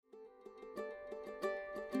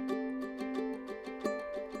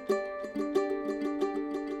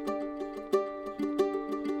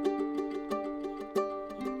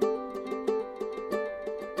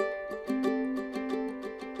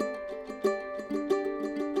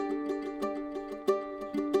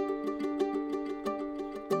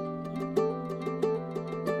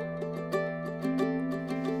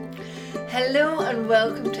Hello and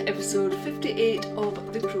welcome to episode 58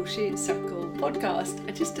 of the Crochet Circle podcast.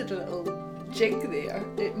 I just did a little jig there.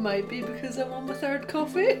 It might be because I'm on my third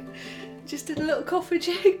coffee. Just did a little coffee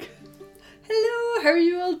jig. Hello, how are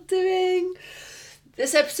you all doing?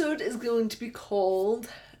 This episode is going to be called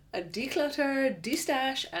a Declutter,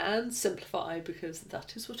 Destash and Simplify, because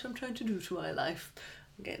that is what I'm trying to do to my life.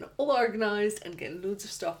 I'm getting all organised and getting loads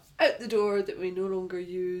of stuff out the door that we no longer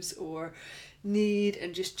use or need,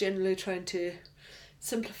 and just generally trying to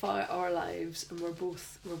simplify our lives. And we're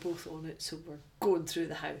both on it, so we're going through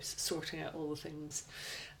the house sorting out all the things,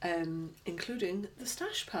 including the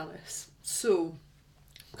stash palace. So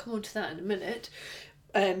I'll come on to that in a minute,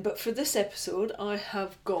 but for this episode I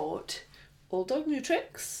have got Old Dog New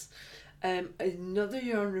Tricks, another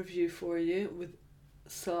yarn review for you with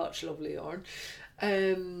such lovely yarn.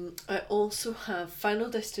 I also have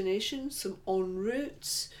Final Destination, some en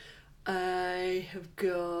routes. I have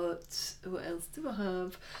got, what else do I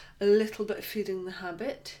have? A little bit of Feeding the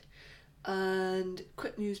Habit and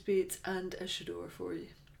quick news beats and a Shador for you.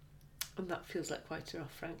 And that feels like quite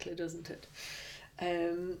enough, frankly, doesn't it?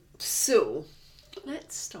 So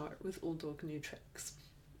let's start with Old Dog New Tricks.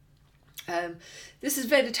 This is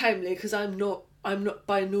very timely because I'm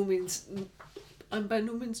by no means not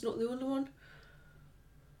the only one.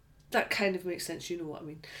 That kind of makes sense, you know what I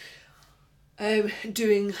mean.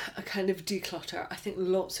 Doing a kind of declutter. I think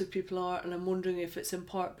lots of people are, and I'm wondering if it's in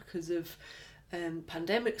part because of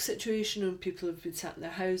pandemic situation and people have been sat in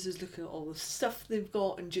their houses looking at all the stuff they've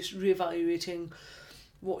got and just reevaluating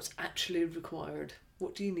what's actually required.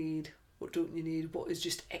 What do you need? What don't you need? What is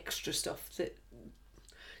just extra stuff that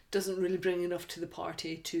doesn't really bring enough to the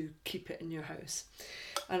party to keep it in your house.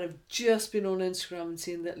 And I've just been on Instagram and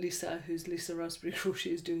seen that Lisa, who's Lisa Raspberry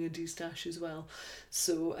Crochet, is doing a destash as well.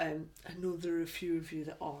 So I know there are a few of you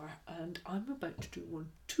that are, and I'm about to do one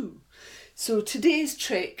too. So today's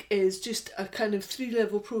trick is just a kind of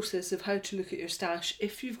 3-level process of how to look at your stash.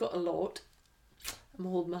 If you've got a lot, I'm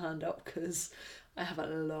holding my hand up because I have a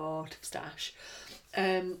lot of stash.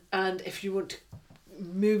 And if you want to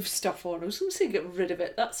move stuff on, I was going to say get rid of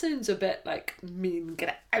it. That sounds a bit like mean, get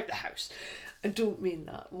it out the house. I don't mean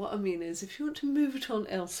that. What I mean is if you want to move it on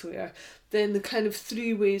elsewhere, then the kind of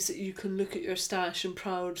 3 ways that you can look at your stash and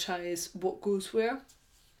prioritise what goes where.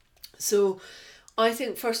 So I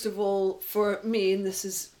think first of all, for me, and this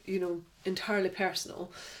is, entirely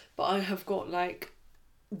personal, but I have got like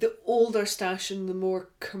the older stash and the more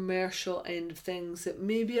commercial end of things that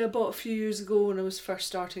maybe I bought a few years ago when I was first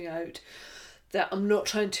starting out, that I'm not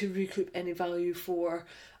trying to recoup any value for,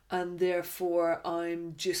 and therefore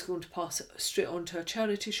I'm just going to pass it straight on to a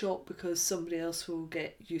charity shop because somebody else will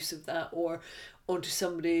get use of that, or onto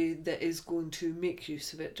somebody that is going to make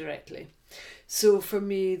use of it directly. So for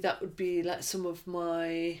me that would be like some of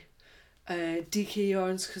my DK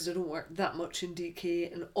yarns, because I don't work that much in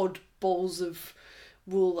DK, and odd balls of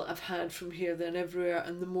wool that I've had from here, there and everywhere,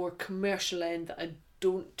 and the more commercial end that I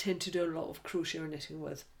don't tend to do a lot of crochet or knitting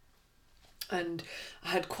with. And I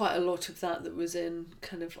had quite a lot of that was in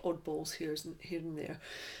kind of oddballs here and there.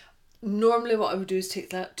 Normally what I would do is take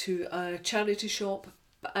that to a charity shop,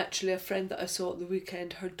 but actually a friend that I saw at the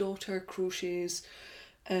weekend, her daughter crochets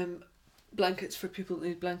blankets for people that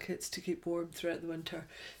need blankets to keep warm throughout the winter.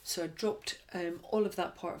 So I dropped all of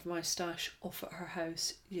that part of my stash off at her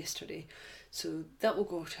house yesterday. So that will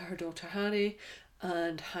go to her daughter Harry,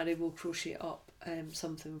 and Harry will crochet up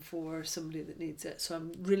something for somebody that needs it. So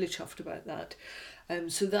I'm really chuffed about that.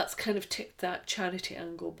 So that's kind of ticked that charity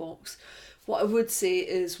angle box. What I would say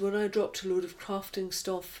is when I dropped a load of crafting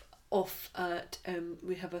stuff off at,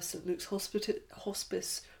 we have a St Luke's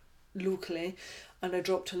hospice locally, and I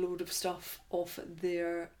dropped a load of stuff off at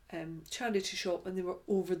their charity shop, and they were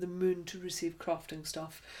over the moon to receive crafting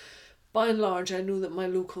stuff. By and large, I know that my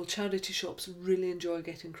local charity shops really enjoy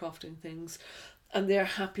getting crafting things, and they're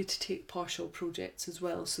happy to take partial projects as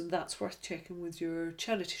well. So that's worth checking with your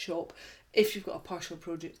charity shop. If you've got a partial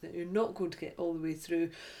project that you're not going to get all the way through,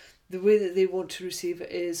 the way that they want to receive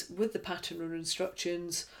it is with the pattern or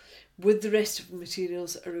instructions, with the rest of the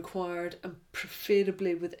materials that are required, and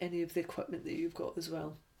preferably with any of the equipment that you've got as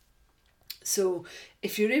well. So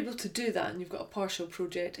if you're able to do that and you've got a partial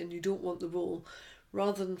project and you don't want the wool,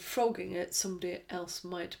 rather than frogging it, somebody else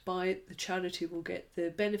might buy it, the charity will get the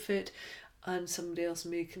benefit, and somebody else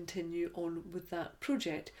may continue on with that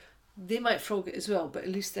project. They might frog it as well, but at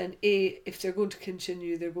least then A, if they're going to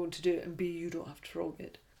continue, they're going to do it, and B, you don't have to frog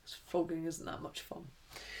it, because frogging isn't that much fun.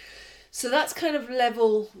 So that's kind of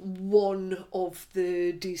level 1 of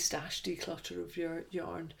the declutter of your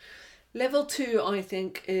yarn. Level 2, I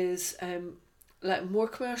think, is like more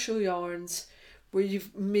commercial yarns where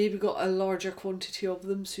you've maybe got a larger quantity of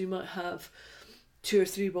them. So you might have 2 or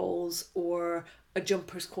 3 balls, or a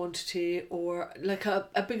jumper's quantity, or like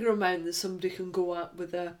a bigger amount that somebody can go at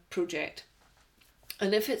with a project.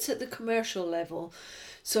 And if it's at the commercial level,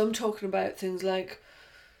 so I'm talking about things like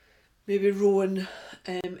maybe Rowan,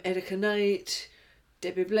 Erica Knight,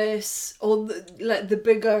 Debbie Bliss, all the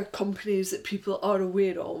bigger companies that people are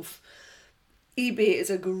aware of, eBay is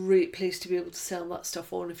a great place to be able to sell that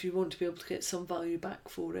stuff on if you want to be able to get some value back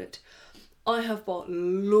for it. I have bought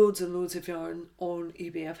loads and loads of yarn on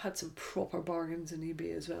eBay. I've had some proper bargains on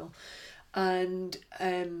eBay as well. And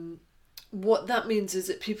what that means is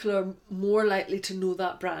that people are more likely to know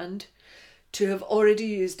that brand, to have already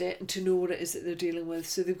used it, and to know what it is that they're dealing with.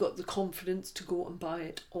 So they've got the confidence to go and buy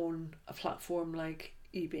it on a platform like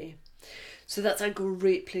eBay. So that's a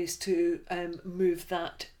great place to move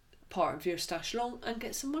that part of your stash along and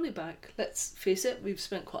get some money back. Let's face it, we've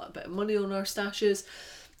spent quite a bit of money on our stashes,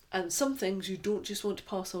 and some things you don't just want to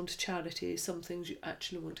pass on to charity, some things you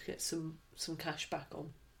actually want to get some cash back on.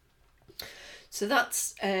 So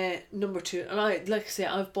that's number 2. And like I say,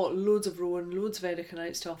 I've bought loads of Rowan, loads of Erica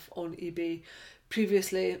Knight stuff on eBay.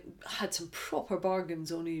 Previously had some proper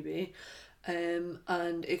bargains on eBay.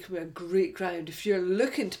 And it can be a great ground. If you're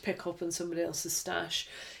looking to pick up on somebody else's stash,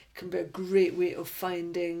 it can be a great way of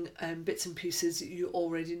finding bits and pieces that you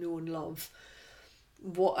already know and love.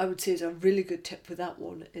 What I would say is a really good tip with that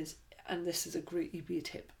one is, and this is a great eBay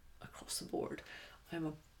tip across the board, I'm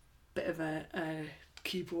a bit of a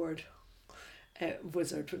keyboard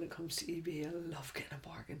wizard when it comes to eBay. I love getting a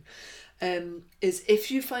bargain. Is if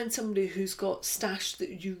you find somebody who's got stash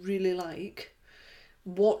that you really like,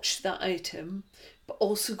 watch that item, but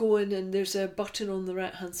also go in, and there's a button on the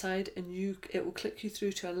right hand side, and it will click you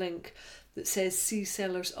through to a link that says see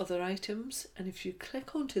sellers other items, and if you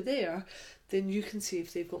click onto there, then you can see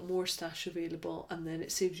if they've got more stash available, and then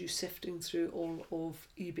it saves you sifting through all of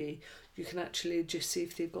eBay. You can actually just see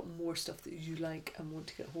if they've got more stuff that you like and want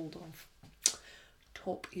to get hold of.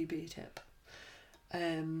 Top eBay tip.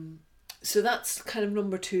 So that's kind of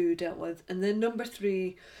number 2 dealt with. And then number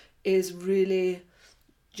 3 is really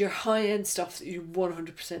your high-end stuff that you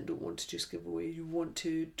 100% don't want to just give away. You want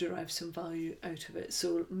to derive some value out of it.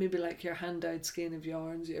 So maybe like your hand-dyed skein of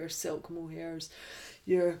yarns, your silk mohairs,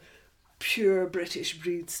 your pure British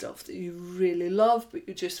breed stuff that you really love, but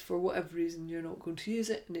you just, for whatever reason, you're not going to use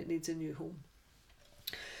it and it needs a new home.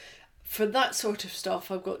 For that sort of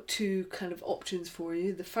stuff, I've got 2 kind of options for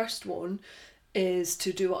you. The first one is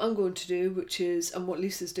to do what I'm going to do, which is, and what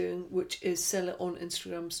Lisa's doing, which is sell it on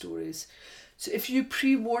Instagram stories. So if you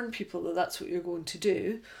pre-warn people that that's what you're going to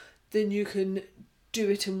do, then you can do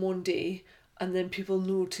it in one day, and then people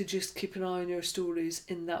know to just keep an eye on your stories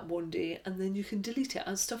in that one day, and then you can delete it.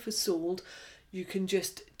 As stuff is sold, you can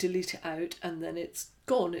just delete it out and then it's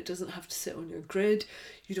gone. It doesn't have to sit on your grid.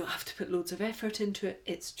 You don't have to put loads of effort into it.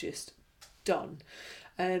 It's just done.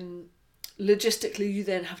 Logistically, you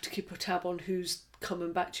then have to keep a tab on who's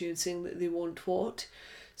coming back to you and saying that they want what.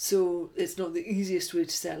 So it's not the easiest way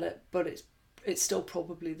to sell it, but it's still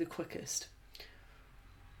probably the quickest.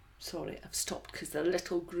 Sorry, I've stopped because the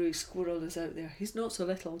little grey squirrel is out there. He's not so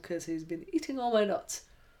little because he's been eating all my nuts.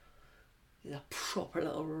 He's a proper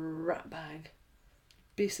little rat bag.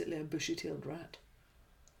 Basically a bushy-tailed rat.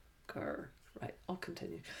 Grr. Right, I'll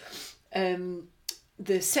continue.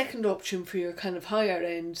 The second option for your kind of higher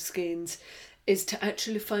end skeins is to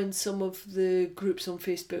actually find some of the groups on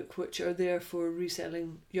Facebook which are there for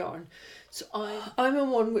reselling yarn. So I'm in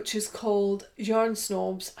one which is called Yarn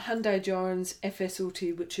Snobs, Hand Dyed Yarns,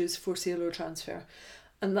 FSOT, which is for sale or transfer,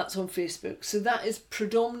 and that's on Facebook. So that is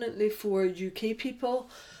predominantly for UK people,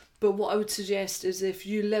 but what I would suggest is if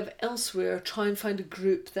you live elsewhere, try and find a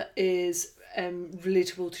group that is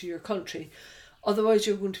relatable to your country. Otherwise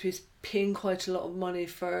you're going to be paying quite a lot of money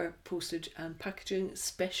for postage and packaging,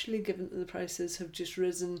 especially given that the prices have just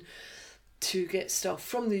risen to get stuff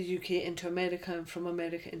from the UK into America and from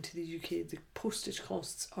America into the UK. The postage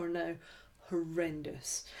costs are now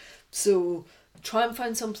horrendous. So try and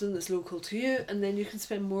find something that's local to you, and then you can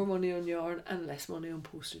spend more money on yarn and less money on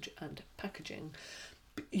postage and packaging.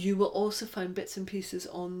 You will also find bits and pieces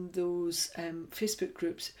on those Facebook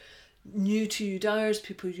groups, new to you dyers,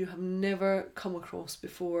 people you have never come across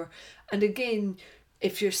before. And again,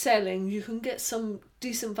 if you're selling, you can get some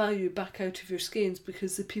decent value back out of your skeins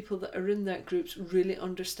because the people that are in that groups really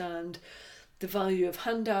understand the value of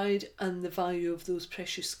hand dyed and the value of those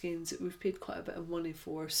precious skeins that we've paid quite a bit of money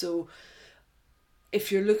for. So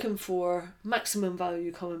if you're looking for maximum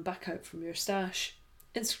value coming back out from your stash,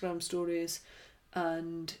 Instagram stories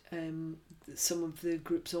and some of the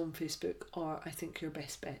groups on Facebook are, I think, your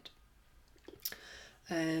best bet.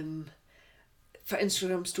 For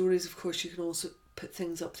Instagram stories, of course, you can also put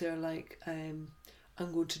things up there like I'm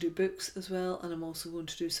going to do books as well, and I'm also going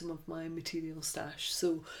to do some of my material stash.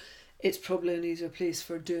 So it's probably an easier place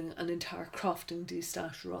for doing an entire crafting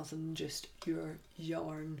de-stash rather than just your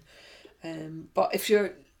yarn. But if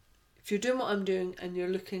you're doing what I'm doing and you're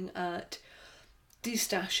looking at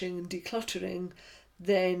de-stashing and decluttering,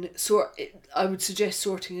 then I would suggest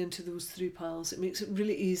sorting into those 3 piles. It makes it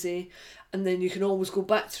really easy, and then you can always go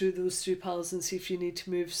back through those 3 piles and see if you need to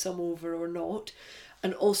move some over or not.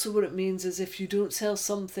 And also what it means is if you don't sell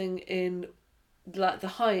something in like the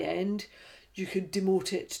high end, you could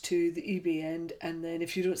demote it to the eBay end, and then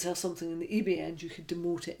if you don't sell something in the eBay end, you could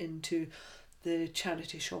demote it into the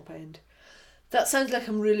charity shop end. That sounds like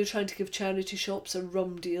I'm really trying to give charity shops a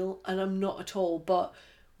rum deal, and I'm not at all, but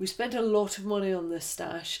we spent a lot of money on this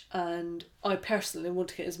stash, and I personally want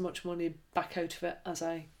to get as much money back out of it as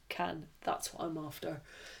I can. That's what I'm after.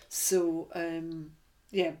 So,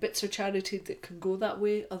 yeah, bits are charity that can go that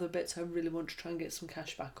way. Other bits I really want to try and get some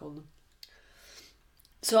cash back on them.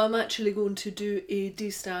 So I'm actually going to do a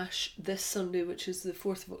de-stash this Sunday, which is the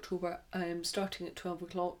 4th of October. I'm starting at 12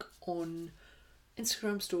 o'clock on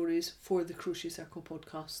Instagram stories for the Crochet Circle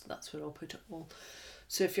podcast. That's where I'll put it all.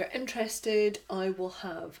 So if you're interested, I will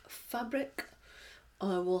have fabric,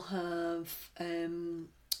 I will have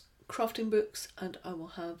crafting books, and I will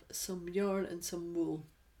have some yarn and some wool.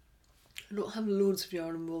 I don't have loads of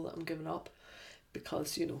yarn and wool that I'm giving up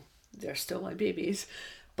because, you know, they're still my babies.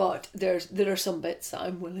 But there are some bits that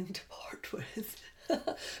I'm willing to part with.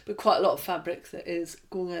 But quite a lot of fabric that is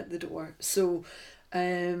going out the door. So,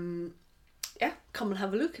 yeah, come and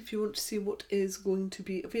have a look if you want to see what is going to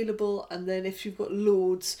be available. And then if you've got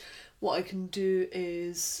loads, what I can do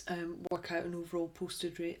is work out an overall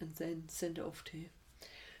postage rate and then send it off to you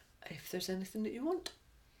if there's anything that you want.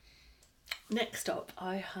 Next up,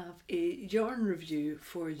 I have a yarn review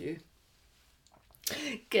for you.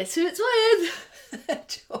 Guess who it's with?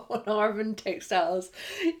 John Arvin Textiles.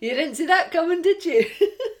 You didn't see that coming, did you?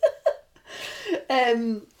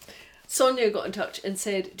 Sonia got in touch and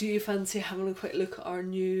said, do you fancy having a quick look at our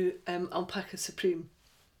new Alpaca Supreme?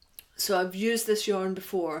 So I've used this yarn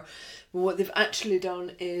before, but what they've actually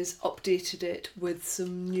done is updated it with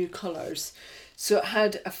some new colours. So it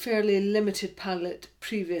had a fairly limited palette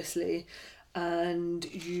previously, and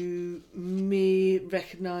you may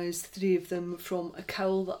recognise 3 of them from a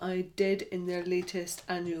cowl that I did in their latest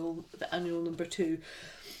annual number 2.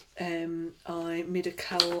 I made a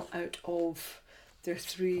cowl out of their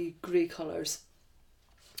 3 grey colours,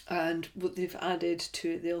 and what they've added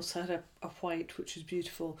to it, they also had a white, which is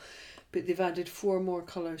beautiful, but they've added 4 more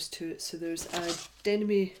colours to it. So there's a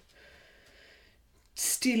denim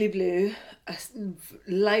steely blue, a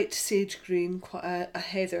light sage green, quite a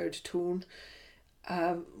heathered tone,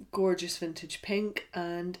 gorgeous vintage pink,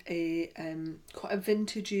 and a quite a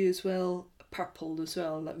vintagey as well, purple as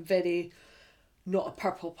well, like very, not a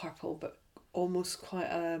purple, but almost quite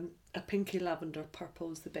a pinky lavender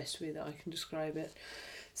purple is the best way that I can describe it.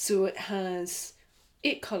 So it has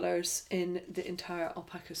 8 colours in the entire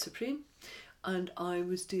Alpaca Supreme, and I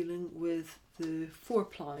was dealing with the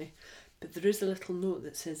 4-ply. But there is a little note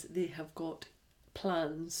that says that they have got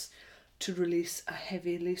plans to release a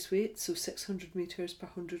heavy lace weight, so 600 metres per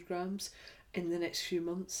 100 grams in the next few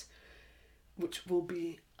months, which will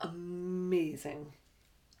be amazing.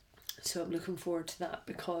 So I'm looking forward to that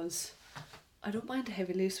because I don't mind a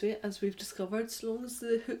heavy lace weight, as we've discovered. As long as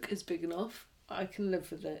the hook is big enough, I can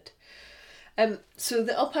live with it. So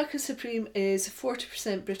the Alpaca Supreme is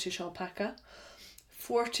 40% British alpaca,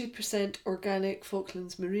 40% organic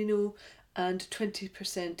Falklands merino, and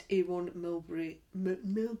 20% A1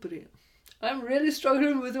 mulberry. I'm really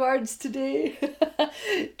struggling with words today.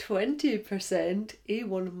 20%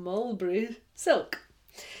 A1 mulberry silk.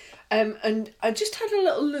 And I just had a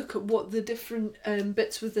little look at what the different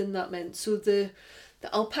bits within that meant. So the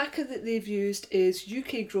alpaca that they've used is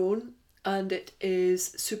UK grown, and it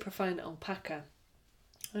is superfine alpaca.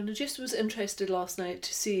 And I just was interested last night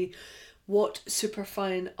to see what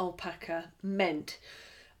superfine alpaca meant.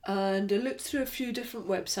 And I looked through a few different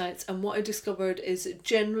websites, and what I discovered is that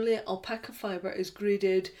generally alpaca fibre is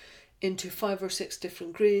graded into 5 or 6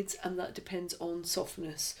 different grades, and that depends on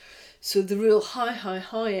softness. So the real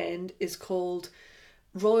high end is called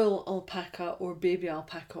royal alpaca or baby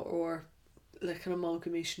alpaca, or like an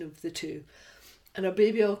amalgamation of the two. And a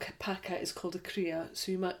baby alpaca is called a cria,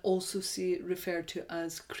 so you might also see it referred to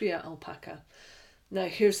as cria alpaca. Now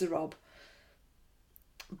here's the rub.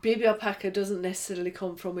 Baby alpaca doesn't necessarily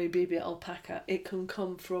come from a baby alpaca. It can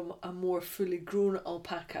come from a more fully grown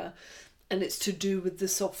alpaca, and it's to do with the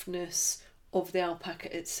softness of the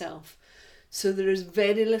alpaca itself. So there is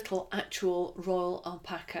very little actual royal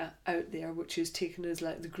alpaca out there, which is taken as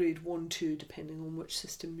like the grade 1, 2, depending on which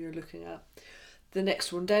system you're looking at. The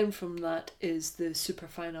next one down from that is the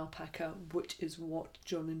superfine alpaca, which is what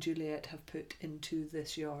John and Juliet have put into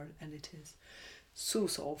this yarn, and it is so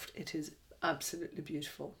soft. It is absolutely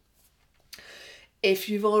beautiful. If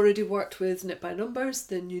you've already worked with Knit by Numbers,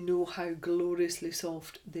 then you know how gloriously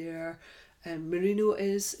soft their merino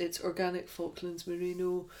is. It's organic Falklands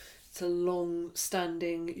merino. It's a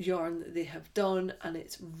long-standing yarn that they have done, and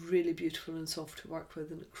it's really beautiful and soft to work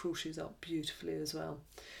with, and it crochets up beautifully as well.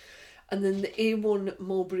 And then the A1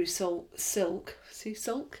 Mulberry silk. See,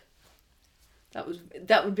 silk?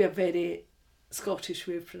 That would be a very Scottish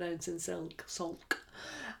way of pronouncing silk. Silk.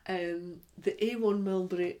 The A1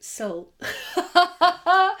 Mulberry silk.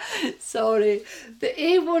 Sorry, the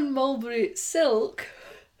A1 Mulberry silk.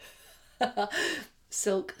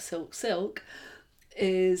 silk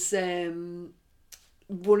is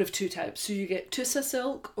one of two types. So you get Tussa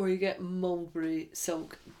silk or you get mulberry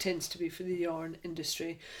silk. It tends to be for the yarn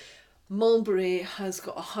industry. Mulberry has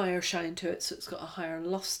got a higher shine to it, so it's got a higher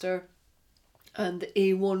luster, and the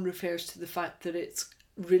A1 refers to the fact that it's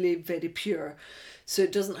really very pure, so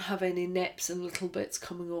it doesn't have any neps and little bits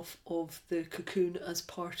coming off of the cocoon as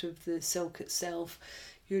part of the silk itself.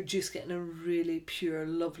 You're just getting a really pure,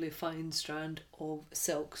 lovely fine strand of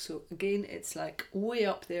silk. So again, it's like way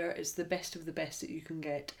up there. It's the best of the best that you can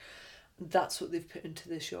get. That's what they've put into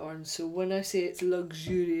this yarn. So when I say it's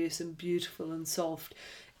luxurious and beautiful and soft,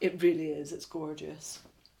 it really is. It's gorgeous.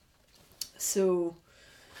 So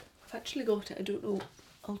I've actually got it. I don't know.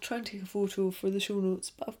 I'll try and take a photo for the show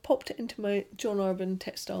notes, but I've popped it into my John Arbon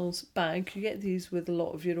Textiles bag. You get these with a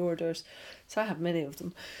lot of your orders, so I have many of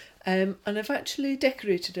them. And I've actually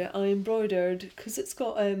decorated it. I embroidered, because it's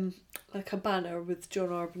got like a banner with John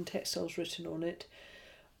Arbon Textiles written on it,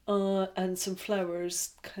 and some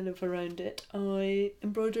flowers kind of around it. I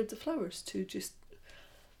embroidered the flowers to just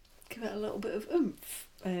give it a little bit of oomph.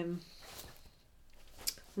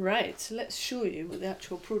 Right, so let's show you what the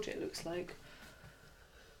actual project looks like.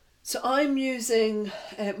 So I'm using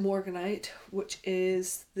Morganite, which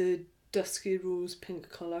is the dusky rose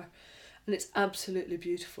pink colour, and it's absolutely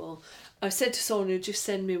beautiful. I said to Sonia, just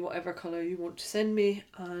send me whatever colour you want to send me,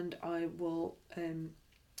 and I will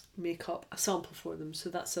make up a sample for them.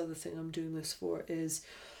 So that's the other thing I'm doing this for, is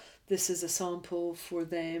this is a sample for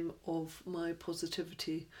them of my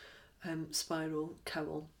Positivity spiral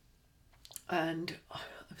cowl. And I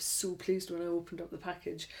was so pleased when I opened up the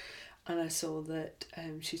package and I saw that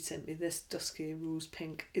she sent me this dusky rose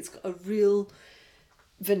pink. It's got a real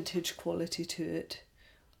vintage quality to it.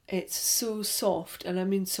 It's so soft, and I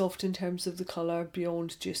mean soft in terms of the colour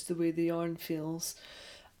beyond just the way the yarn feels,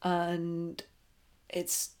 and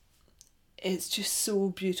it's just so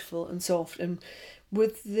beautiful and soft. And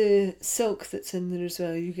with the silk that's in there as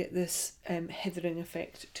well, you get this heathering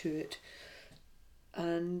effect to it,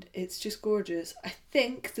 and it's just gorgeous. I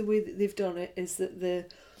think the way that they've done it is that the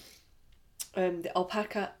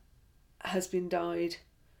alpaca has been dyed,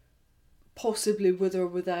 possibly with or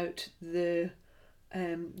without the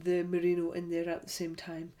merino in there at the same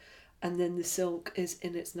time, and then the silk is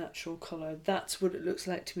in its natural colour. That's what it looks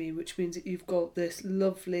like to me, which means that you've got this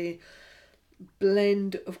lovely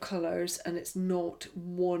blend of colours, and it's not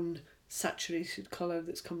one saturated colour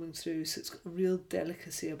that's coming through, so it's got a real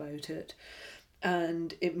delicacy about it.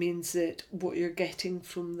 And it means that what you're getting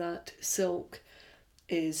from that silk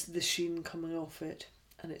is the sheen coming off it,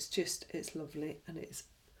 and it's lovely, and it's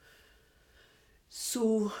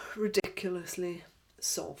so ridiculously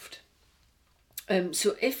soft.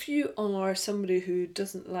 So if you are somebody who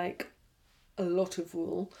doesn't like a lot of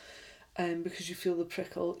wool, because you feel the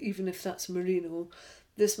prickle, even if that's merino,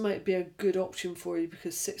 this might be a good option for you,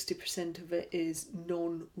 because 60% of it is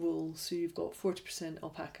non-wool. So you've got 40%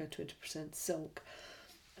 alpaca, 20% silk.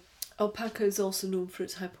 Alpaca is also known for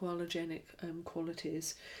its hypoallergenic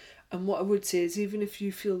qualities. And what I would say is, even if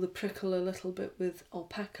you feel the prickle a little bit with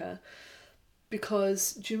alpaca,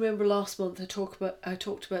 because do you remember last month I talked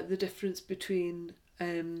about the difference between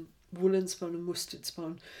woolen spun and worsted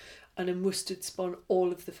spun, and in worsted spun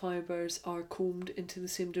all of the fibres are combed into the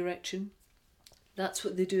same direction. That's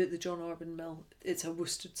what they do at the John Arbon mill. It's a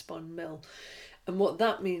worsted spun mill, and what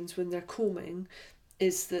that means when they're combing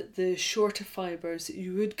is that the shorter fibres that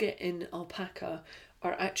you would get in alpaca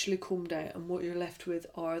are actually combed out, and what you're left with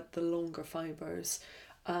are the longer fibres.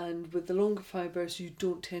 And with the longer fibres, you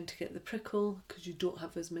don't tend to get the prickle because you don't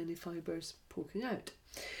have as many fibres poking out.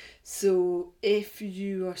 So if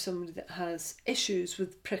you are somebody that has issues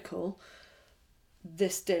with prickle,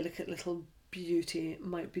 this delicate little beauty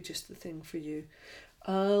might be just the thing for you.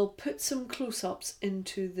 I'll put some close-ups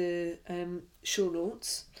into the show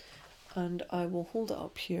notes, and I will hold it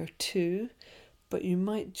up here too, but you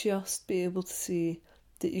might just be able to see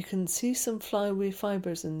that you can see some flyaway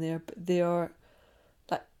fibres in there, but they are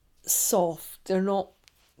like soft. They're not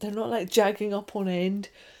like jagging up on end.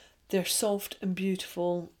 They're soft and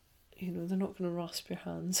beautiful. You know, they're not going to rasp your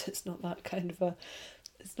hands. It's not that kind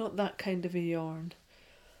of a yarn,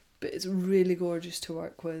 but it's really gorgeous to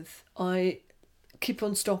work with. I keep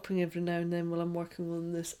on stopping every now and then while I'm working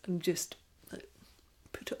on this and just like,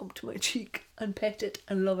 put it up to my cheek and pet it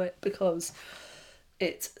and love it, because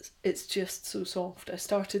it's just so soft. I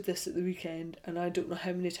started this at the weekend, and I don't know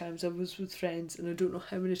how many times I was with friends, and I don't know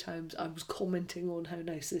how many times I was commenting on how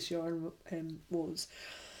nice this yarn was.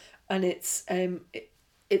 And it's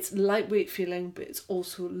lightweight feeling, but it's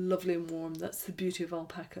also lovely and warm. That's the beauty of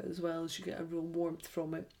alpaca as well, is you get a real warmth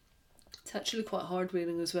from it. It's actually quite hard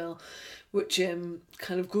wearing as well, which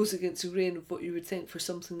kind of goes against the grain of what you would think for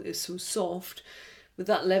something that is so soft. With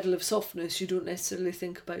that level of softness, you don't necessarily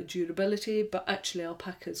think about durability, but actually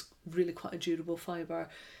alpaca is really quite a durable fibre.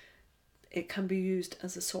 It can be used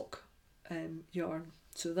as a sock yarn,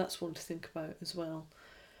 so that's one to think about as well.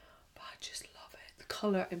 But I just love it. The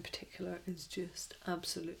colour in particular is just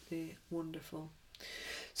absolutely wonderful.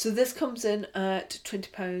 So this comes in at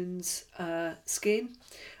 £20 skein,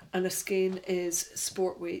 and a skein is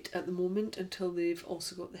sport weight at the moment until they've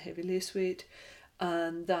also got the heavy lace weight,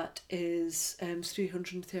 and that is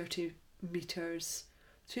 333 metres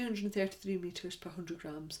per 100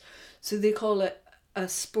 grams. So they call it a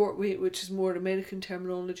sport weight, which is more American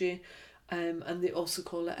terminology, and they also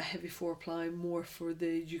call it a heavy 4-ply, more for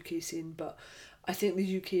the UK scene, but I think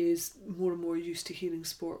the UK is more and more used to hearing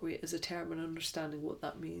sport weight as a term and understanding what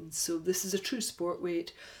that means. So this is a true sport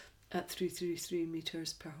weight at 333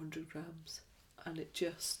 metres per 100 grams, and it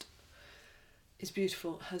just is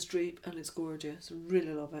beautiful. It has drape and it's gorgeous. I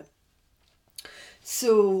really love it.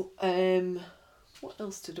 So what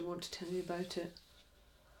else did I want to tell you about it?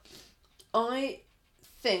 I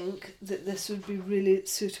think that this would be really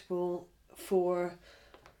suitable for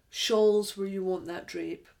shawls where you want that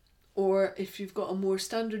drape, or if you've got a more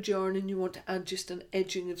standard yarn and you want to add just an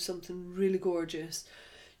edging of something really gorgeous,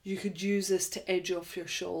 you could use this to edge off your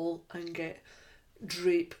shawl and get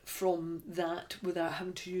drape from that without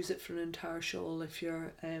having to use it for an entire shawl if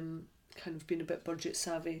you're kind of being a bit budget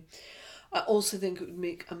savvy. I also think it would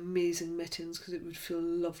make amazing mittens because it would feel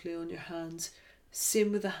lovely on your hands.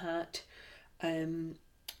 Same with a hat, and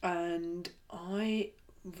I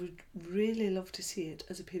would really love to see it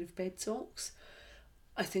as a pair of bed socks.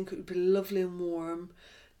 I think it would be lovely and warm.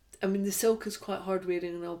 I mean, the silk is quite hard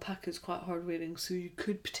wearing and alpaca is quite hard wearing, so you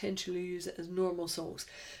could potentially use it as normal socks,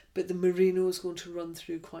 but the merino is going to run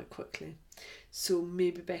through quite quickly, so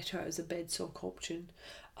maybe better as a bed sock option.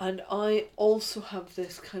 And I also have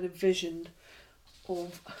this kind of vision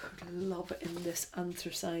of, I would love it in this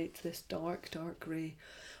anthracite, this dark grey.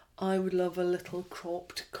 I would love a little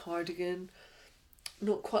cropped cardigan,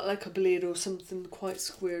 not quite like a bolero, something quite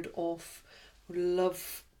squared off. Would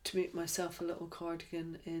love to make myself a little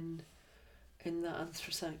cardigan in that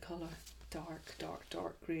anthracite colour. Dark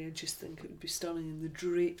grey. I just think it would be stunning, and the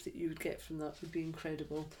drape that you would get from that would be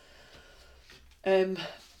incredible.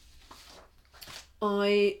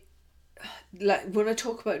 I like when I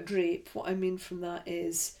talk about drape, what I mean from that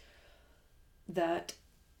is that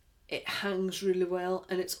it hangs really well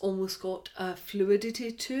and it's almost got a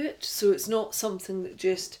fluidity to it, so it's not something that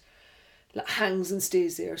just like hangs and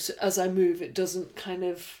stays there. So as I move, it doesn't kind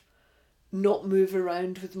of not move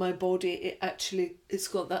around with my body. It's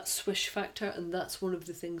got that swish factor, and that's one of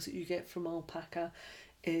the things that you get from alpaca,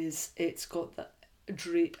 is it's got that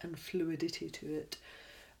drape and fluidity to it.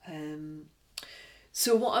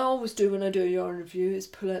 So what I always do when I do a yarn review is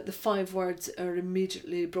pull out the 5 words that are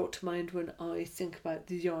immediately brought to mind when I think about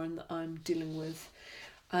the yarn that I'm dealing with.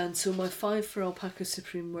 And so my 5 for Alpaca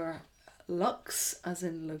Supreme were luxe, as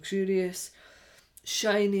in luxurious,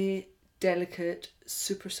 shiny, delicate,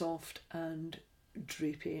 super soft and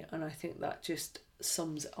drapey, and I think that just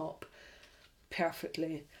sums it up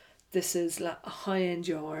perfectly. This is like a high-end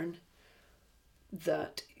yarn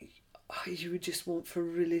that you would just want for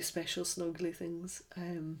really special snuggly things,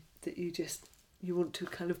 that you want to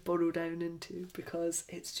kind of burrow down into because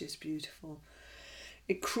it's just beautiful.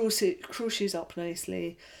 It crochets up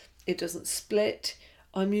nicely, it doesn't split.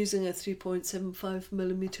 I'm using a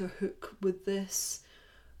 3.75mm hook with this,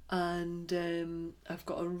 and I've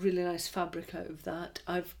got a really nice fabric out of that.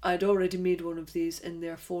 I'd already made one of these in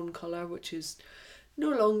their fawn colour, which is no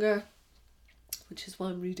longer which is why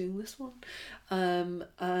I'm reading this one.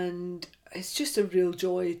 And it's just a real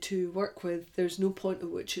joy to work with. There's no point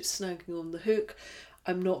at which it's snagging on the hook.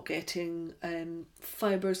 I'm not getting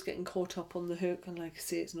fibres getting caught up on the hook, and like I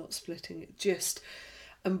say, it's not splitting. It just,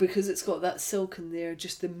 and because it's got that silk in there,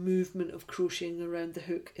 just the movement of crocheting around the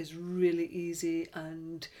hook is really easy,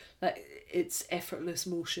 and like it's effortless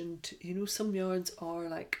motion. Some yarns are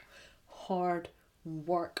like hard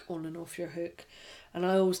work on and off your hook, and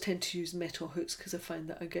I always tend to use metal hooks because I find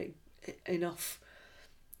that I get enough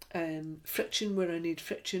friction where I need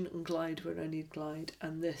friction and glide where I need glide,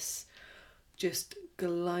 and this just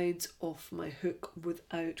glides off my hook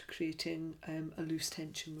without creating a loose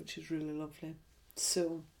tension, which is really lovely.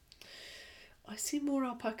 So I see more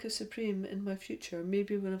Alpaca Supreme in my future.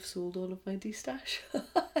 Maybe when I've sold all of my destash,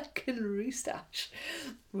 I can restash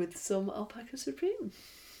with some Alpaca Supreme.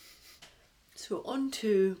 So on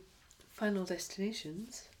to Final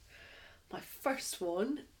Destinations. My first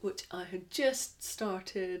one, which I had just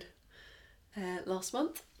started last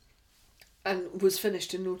month and was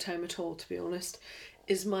finished in no time at all, to be honest,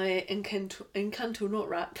 is my Encanto Knot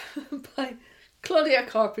Wrap by Claudia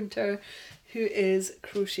Carpenter, who is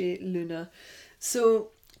Crochet Luna. So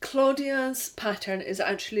Claudia's pattern is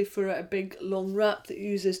actually for a big long wrap that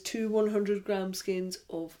uses 2 100-gram skeins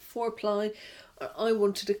of 4-ply. I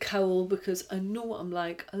wanted a cowl because I know what I'm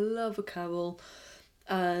like. I love a cowl,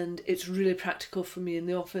 and it's really practical for me in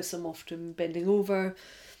the office. I'm often bending over,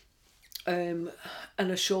 and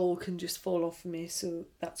a shawl can just fall off of me, so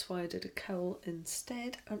that's why I did a cowl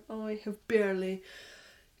instead. And I have barely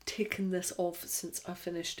taken this off since I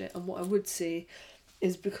finished it. And what I would say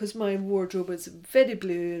is, because my wardrobe is very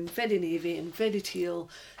blue and very navy and very teal,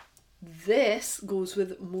 this goes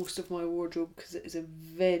with most of my wardrobe because it is a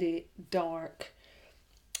very dark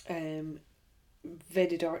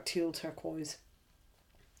teal turquoise,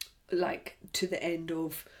 like to the end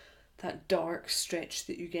of that dark stretch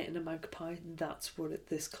that you get in a magpie. That's what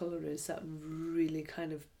this colour is, that really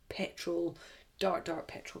kind of dark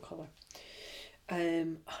petrol colour.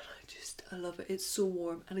 And I love it. It's so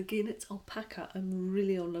warm, and again, it's alpaca. I'm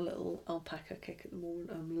really on a little alpaca kick at the moment.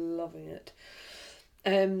 I'm loving it.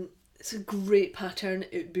 It's a great pattern.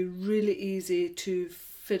 It would be really easy to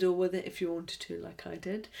fiddle with it if you wanted to, like I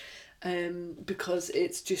did, because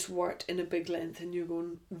it's just worked in a big length, and you're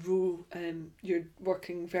going you're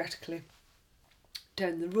working vertically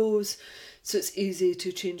down the rows, so it's easy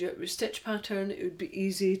to change out your stitch pattern. It would be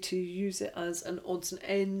easy to use it as an odds and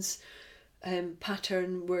ends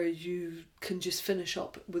pattern where you can just finish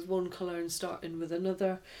up with one colour and start in with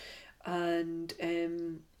another. And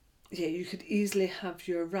yeah, you could easily have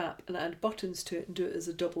your wrap and add buttons to it and do it as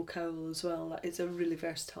a double cowl as well. It's a really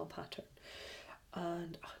versatile pattern,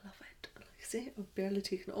 and I love it. Like I say, I've barely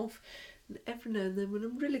taken it off, and every now and then when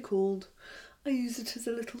I'm really cold, I use it as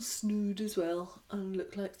a little snood as well, and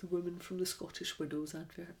look like the woman from the Scottish Widows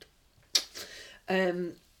advert.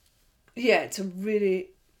 Yeah, it's a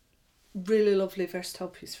really, really lovely versatile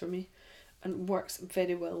piece for me, and works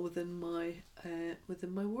very well within my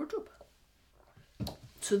wardrobe.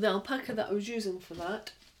 So the alpaca that I was using for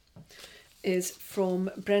that is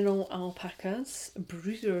from Brennell Alpacas,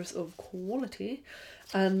 breeders of quality,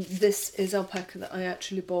 and this is alpaca that I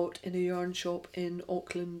actually bought in a yarn shop in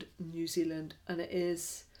Auckland, New Zealand, and it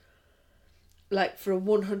is, like, for a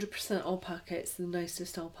 100% alpaca, it's the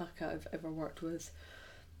nicest alpaca I've ever worked with.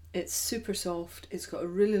 It's super soft, it's got a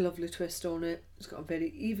really lovely twist on it, it's got a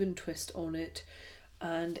very even twist on it,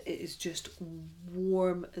 and it is just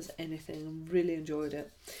warm as anything. I really enjoyed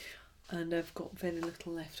it, and I've got very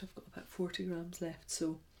little left. I've got about 40 grams left,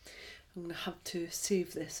 so I'm going to have to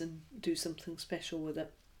save this and do something special with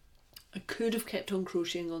it. I could have kept on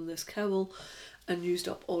crocheting on this cowl and used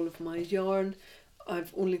up all of my yarn.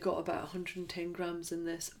 I've only got about 110 grams in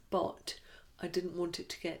this, but I didn't want it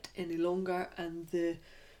to get any longer, and the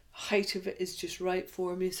height of it is just right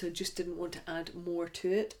for me, so I just didn't want to add more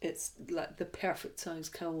to it. It's like the perfect size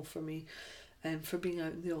cowl for me, for being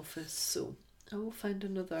out in the office. So I will find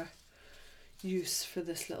another use for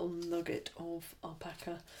this little nugget of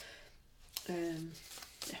alpaca.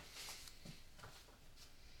 Yeah.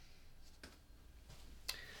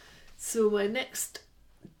 So my next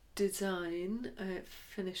design,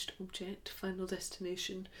 finished object, Final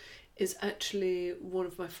Destination, is actually one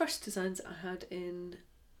of my first designs I had in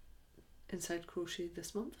Inside Crochet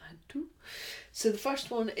this month. I had two. So the first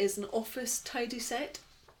one is an office tidy set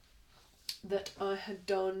that I had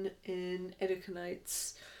done in Erica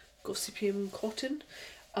Knight's Gossipium Cotton,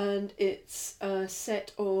 and it's a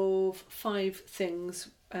set of 5 things,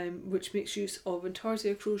 which makes use of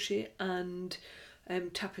intarsia crochet and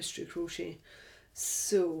tapestry crochet.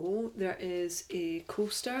 So there is a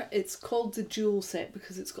coaster. It's called the Jewel set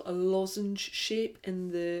because it's got a lozenge shape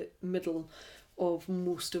in the middle of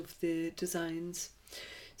most of the designs.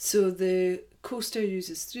 So the coaster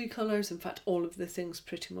uses 3 colours. In fact, all of the things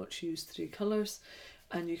pretty much use 3 colours,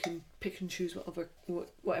 and you can pick and choose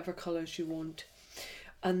whatever colours you want.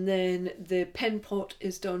 And then the pen pot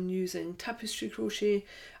is done using tapestry crochet,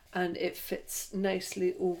 and it fits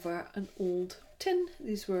nicely over an old tin.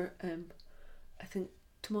 These were I think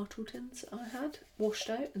tomato tins I had washed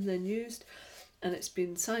out and then used, and it's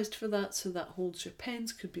been sized for that, so that holds your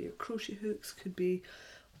pens, could be your crochet hooks, could be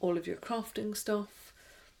all of your crafting stuff.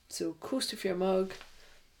 So coaster for your mug,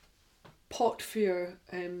 pot for your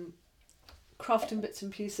crafting bits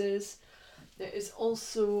and pieces. There is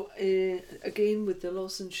also again with the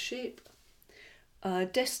lozenge shape, a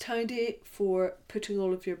desk tidy for putting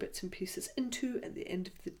all of your bits and pieces into at the end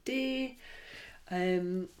of the day.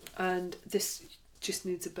 And this just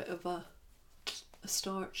needs a bit of a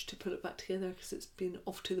starch to put it back together because it's been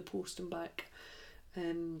off to the post and back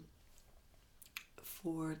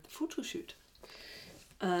for the photo shoot.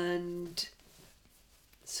 And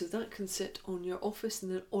so that can sit on your office,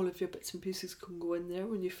 and then all of your bits and pieces can go in there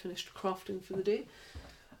when you've finished crafting for the day.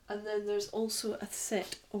 And then there's also a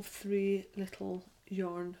set of 3 little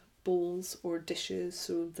yarn bowls or dishes.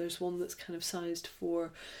 So there's one that's kind of sized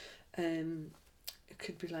for it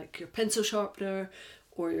could be like your pencil sharpener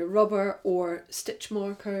or your rubber or stitch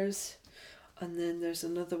markers. And then there's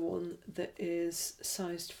another one that is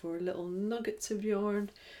sized for little nuggets of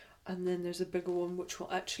yarn. And then there's a bigger one which will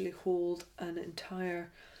actually hold an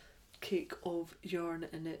entire cake of yarn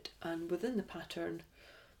in it. And within the pattern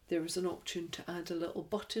there is an option to add a little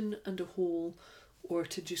button and a hole, or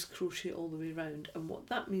to just crochet all the way around. And what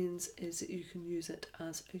that means is that you can use it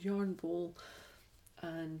as a yarn bowl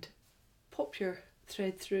and pop your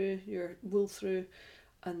thread through, your wool through,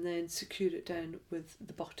 and then secure it down with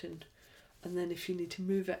the button. And then if you need to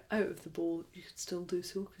move it out of the bowl, you can still do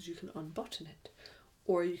so because you can unbutton it,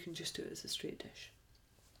 or you can just do it as a straight dish.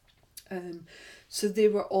 So they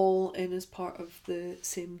were all in as part of the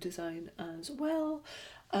same design as well,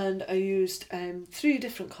 and I used 3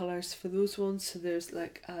 different colours for those ones. So there's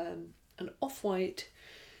like an off-white,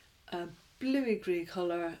 a bluey grey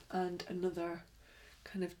colour, and another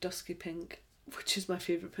kind of dusky pink, which is my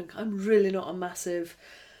favourite pink. I'm really not a massive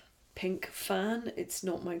pink fan, it's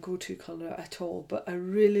not my go-to colour at all, but I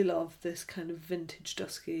really love this kind of vintage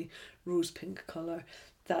dusky rose pink colour.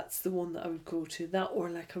 That's the one that I would go to, that or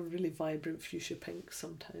like a really vibrant fuchsia pink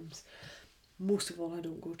sometimes. Most of all, I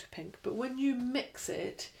don't go to pink, but when you mix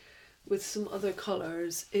it with some other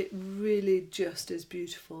colours, it really just is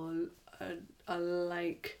beautiful. I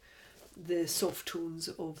like the soft tones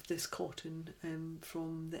of this cotton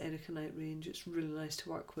from the Erica Knight range. It's really nice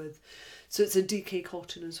to work with. So it's a DK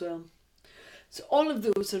cotton as well. So all of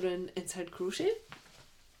those are in Inside Crochet.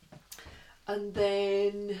 And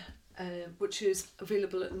then which is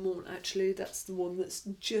available at the moment actually, that's the one that's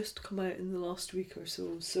just come out in the last week or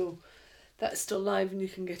so. So that's still live and you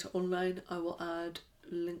can get it online. I will add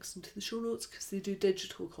links into the show notes because they do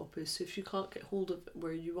digital copies. So if you can't get hold of it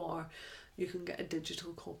where you are, you can get a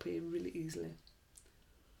digital copy really easily.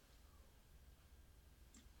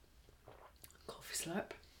 Coffee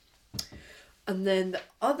slap. And then the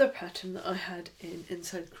other pattern that I had in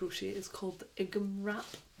Inside Crochet is called the Igham Wrap,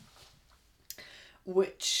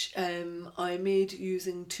 which I made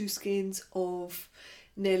using 2 skeins of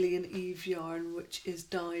Nellie and Eve yarn, which is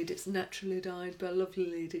dyed. It's naturally dyed by a lovely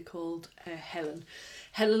lady called Helen.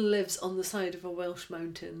 Helen lives on the side of a Welsh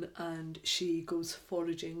mountain and she goes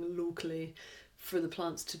foraging locally for the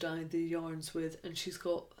plants to dye the yarns with, and she's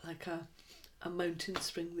got like a mountain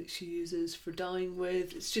spring that she uses for dyeing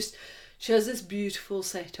with. It's just, she has this beautiful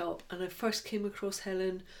setup, and I first came across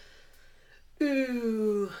Helen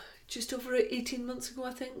just over 18 months ago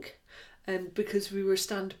I think, because we were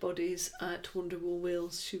stand buddies at Wonderwool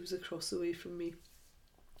Wales. She was across the way from me,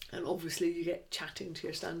 and obviously you get chatting to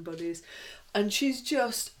your stand buddies, and she's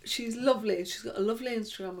lovely. She's got a lovely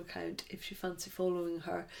Instagram account if you fancy following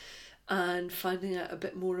her and finding out a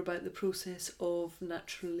bit more about the process of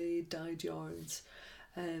naturally dyed yarns.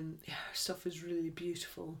 Her stuff is really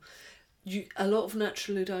beautiful. A lot of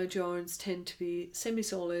naturally dyed yarns tend to be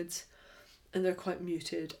semi-solids and they're quite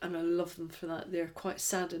muted, and I love them for that. They're quite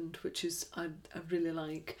saddened, which is I really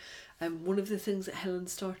like. One of the things that Helen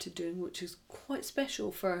started doing, which is quite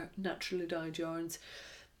special for naturally dyed yarns,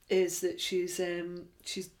 is that she's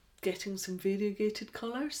getting some variegated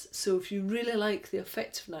colours. So if you really like the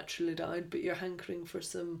effect of naturally dyed but you're hankering for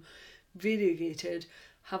some variegated,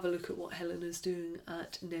 have a look at what Helen is doing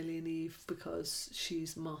at Nellie and Eve, because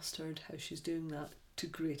she's mastered how she's doing that to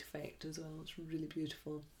great effect as well. It's really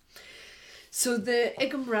beautiful. So the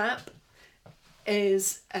Igham wrap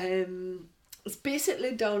is it's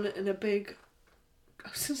basically done in a big, I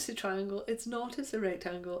was going to say triangle, it's not, it's a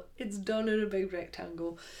rectangle. It's done in a big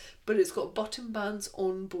rectangle, but it's got button bands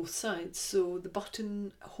on both sides, so the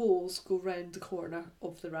button holes go round the corner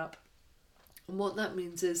of the wrap. And what that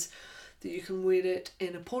means is that you can wear it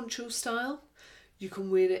in a poncho style, you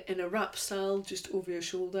can wear it in a wrap style just over your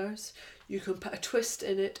shoulders, you can put a twist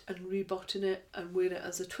in it and rebutton it and wear it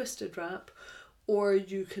as a twisted wrap, or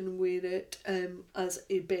you can wear it as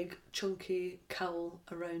a big chunky cowl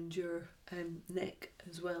around your neck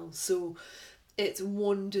as well. So it's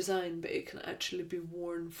one design, but it can actually be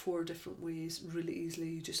worn 4 different ways really easily.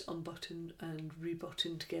 You just unbutton and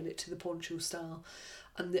rebutton to get it to the poncho style,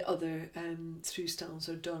 and the other 3 styles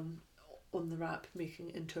are done on the wrap, making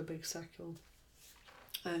it into a big circle.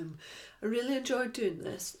 I really enjoyed doing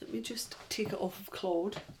this. Let me just take it off of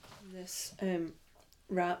Claude. This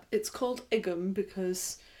wrap, it's called Igham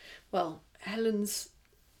because, well, Helen's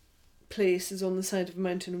place is on the side of a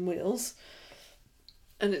mountain in Wales,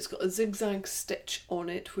 and it's got a zigzag stitch on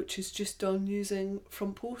it, which is just done using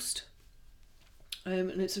front post,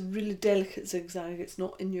 and it's a really delicate zigzag. It's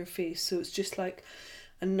not in your face, so it's just like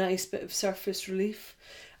a nice bit of surface relief.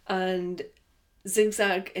 And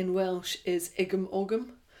zigzag in Welsh is Igham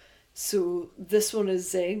Ogham, so this one is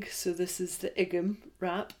zig, so this is the Igham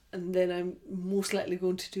wrap, and then I'm most likely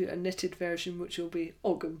going to do a knitted version which will be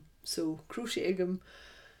Ogham. So crochet Igham,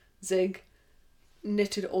 zig,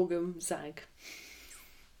 knitted Ogham, zag.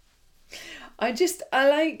 I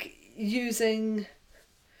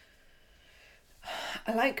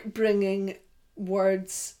like bringing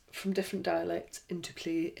words from different dialects into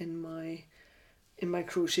play in my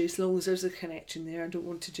crochet, as long as there's a connection there. I don't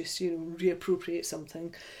want to just, reappropriate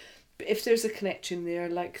something. But if there's a connection there,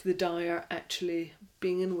 like the dyer actually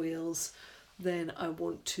being in Wales, then I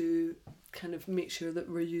want to kind of make sure that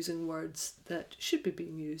we're using words that should be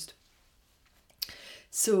being used.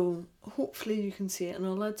 So hopefully you can see it, and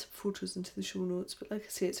I'll add some photos into the show notes, but like I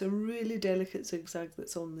say, it's a really delicate zigzag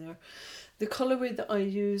that's on there. The colourway that I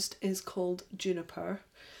used is called Juniper,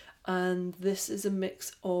 and this is a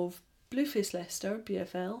mix of Blueface Leicester,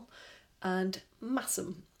 BFL, and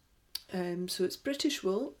Massam. So it's British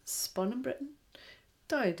wool, spun in Britain,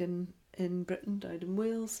 dyed in Britain, dyed in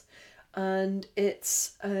Wales, and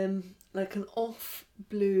it's like an off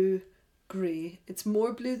blue grey. It's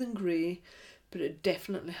more blue than grey, but it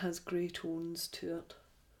definitely has grey tones to it,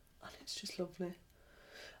 and it's just lovely.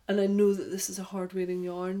 And I know that this is a hard wearing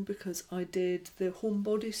yarn because I did the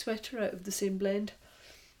homebody sweater out of the same blend.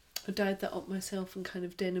 I dyed that up myself in kind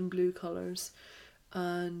of denim blue colours,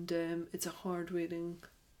 and it's a hard wearing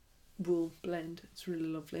wool blend. It's really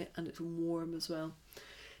lovely, and it's warm as well.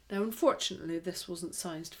 Now unfortunately this wasn't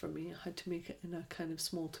sized for me. I had to make it in a kind of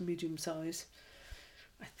small to medium size.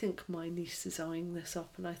 I think my niece is eyeing this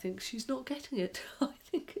up, and I think she's not getting it. I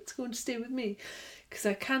think it's going to stay with me because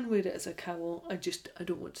I can wear it as a cowl. I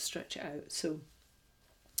don't want to stretch it out. So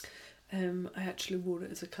I actually wore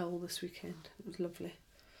it as a cowl this weekend. It was lovely.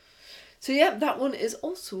 So yeah, that one is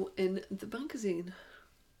also in the magazine.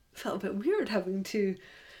 Felt a bit weird having two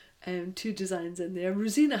designs in there.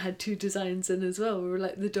 Rosina had 2 designs in as well. We were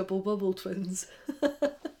like the double bubble twins.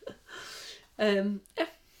 Yeah,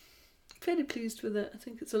 very pleased with it. I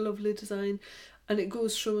think it's a lovely design, and it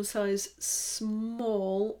goes from a size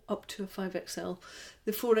small up to a 5XL.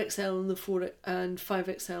 The 4XL and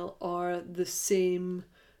 5XL are the same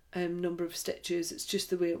number of stitches. It's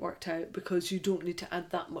just the way it worked out, because you don't need to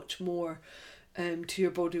add that much more to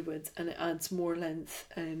your body width, and it adds more length.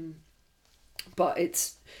 But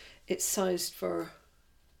it's sized for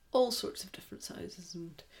all sorts of different sizes,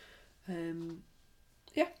 and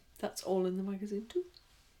yeah, that's all in the magazine too.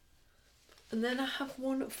 And then I have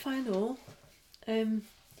one final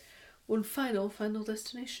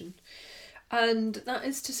destination, and that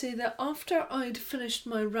is to say that after I'd finished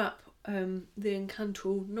my wrap, the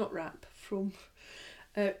Encanto knot wrap from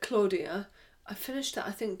Claudia, I finished that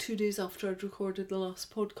I think 2 days after I'd recorded the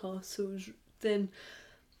last podcast. So then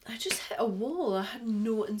I just hit a wall. I had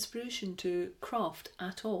no inspiration to craft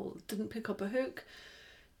at all. Didn't pick up a hook,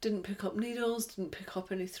 didn't pick up needles, didn't pick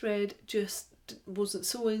up any thread, just wasn't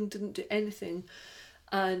sewing, didn't do anything.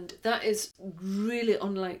 And that is really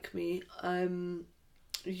unlike me.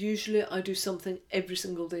 Usually I do something every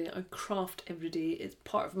single day. I craft every day. It's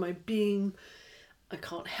part of my being. I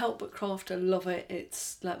can't help but craft. I love it.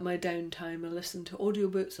 It's like my downtime. I listen to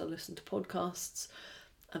audiobooks, I listen to podcasts,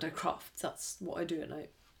 and I craft. That's what I do at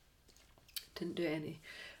night. Didn't do any.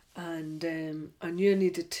 And I knew I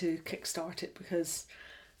needed to kickstart it because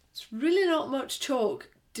it's really not much chalk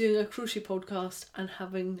doing a crochet podcast and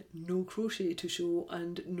having no crochet to show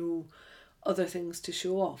and no other things to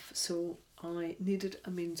show off. So I needed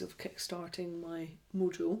a means of kickstarting my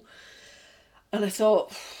mojo. And I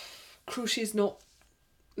thought, crochet's not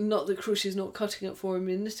that crochet's not cutting it for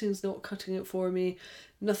me, knitting's not cutting it for me,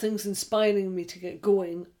 nothing's inspiring me to get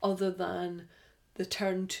going other than the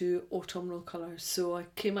turn to autumnal colours. So I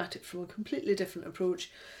came at it from a completely different approach,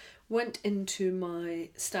 went into my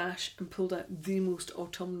stash and pulled out the most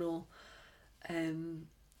autumnal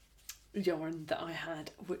yarn that I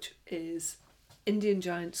had, which is Indian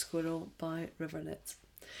Giant Squirrel by River Knits.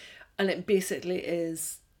 And it basically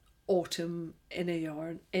is autumn in a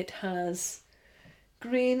yarn. It has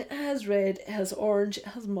green, it has red, it has orange, it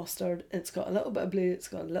has mustard, it's got a little bit of blue, it's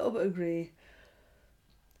got a little bit of grey,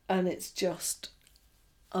 and it's just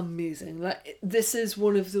amazing. Like, this is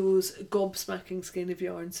one of those gobsmacking skein of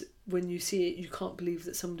yarns. When you see it, you can't believe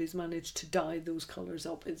that somebody's managed to dye those colours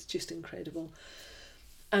up. It's just incredible.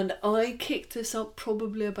 And I caked this up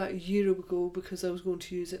probably about a year ago because I was going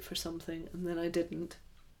to use it for something and then I didn't.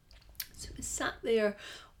 So it sat there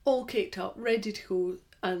all caked up, ready to go,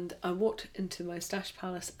 and I walked into my stash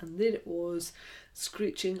palace and there it was,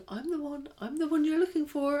 screeching, I'm the one you're looking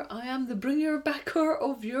for, I am the bringer backer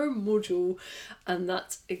of your mojo. And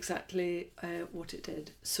that's exactly what it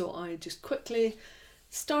did. So I just quickly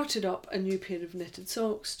started up a new pair of knitted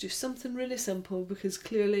socks, just something really simple, because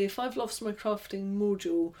clearly if I've lost my crafting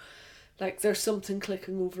mojo, like, there's something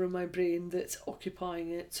clicking over in my brain that's occupying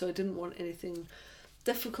it, so I didn't want anything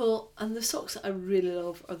difficult. And the socks that I really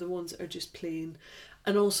love are the ones that are just plain.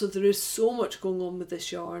 And also there is so much going on with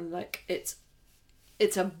this yarn, like it's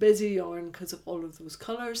a busy yarn because of all of those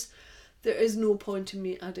colours. There is no point in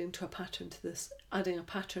me adding a pattern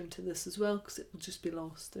to this as well, because it will just be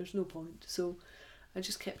lost. There's no point. So I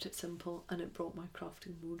just kept it simple and it brought my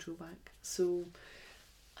crafting mojo back. So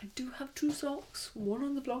I do have 2 socks, one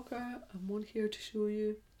on the blocker and one here to show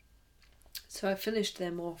you. So I finished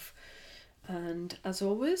them off. And as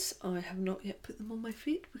always, I have not yet put them on my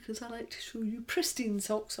feet because I like to show you pristine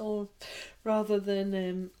socks on rather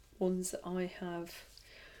than ones that I have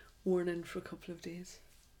worn in for a couple of days.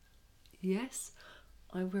 Yes,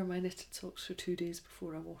 I wear my knitted socks for 2 days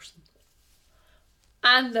before I wash them.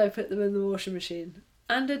 And I put them in the washing machine.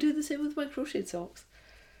 And I do the same with my crocheted socks.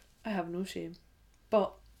 I have no shame.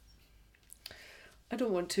 But I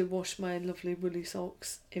don't want to wash my lovely woolly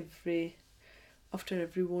socks after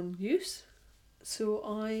every one use. So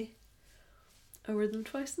I wear them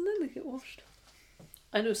twice and then they get washed.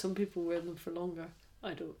 I know some people wear them for longer.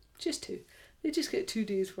 I don't. Just 2. They just get 2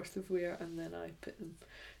 days worth of wear and then I put them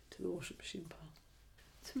to the washing machine pile.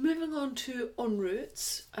 So moving on to en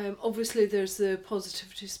routes. Obviously there's the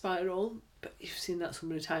positivity spiral, but you've seen that so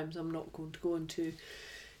many times. I'm not going to go into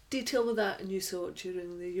detail with that, and you saw it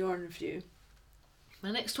during the yarn review.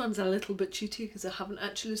 My next one's a little bit cheaty because I haven't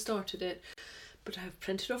actually started it, but I've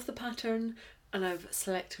printed off the pattern and I've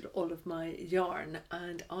selected all of my yarn,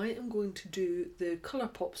 and I am going to do the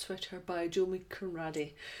Colourpop sweater by Jomi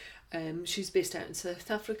Conradi. She's based out in South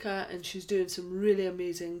Africa and she's doing some really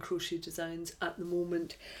amazing crochet designs at the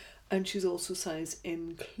moment, and she's also size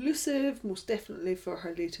inclusive, most definitely, for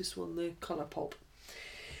her latest one, the Colourpop.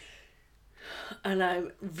 And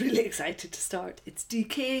I'm really excited to start. It's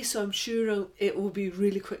DK, so I'm sure it will be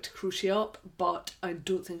really quick to crochet up, but I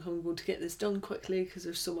don't think I'm going to get this done quickly because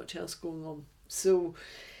there's so much else going on. So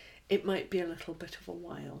it might be a little bit of a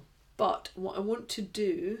while. But what I want to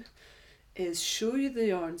do is show you the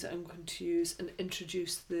yarns that I'm going to use and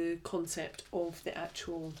introduce the concept of the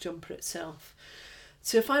actual jumper itself.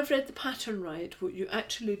 So if I've read the pattern right, what you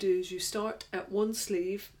actually do is you start at one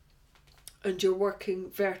sleeve and you're working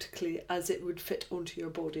vertically as it would fit onto your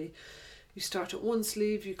body. You start at one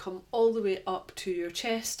sleeve, you come all the way up to your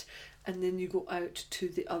chest, and then you go out to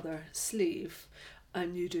the other sleeve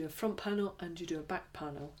and you do a front panel and you do a back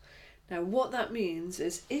panel. Now what that means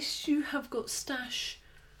is if you have got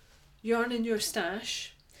yarn in your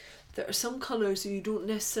stash, there are some colours that you don't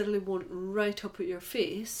necessarily want right up at your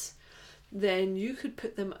face, then you could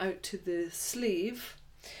put them out to the sleeve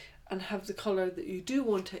and have the colour that you do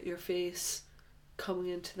want at your face coming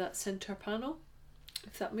into that centre panel,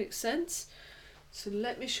 if that makes sense. So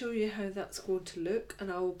let me show you how that's going to look, and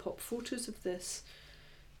I will pop photos of this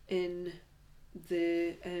in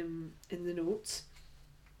the notes.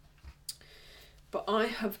 But I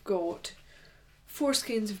have got 4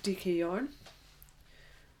 skeins of DK yarn.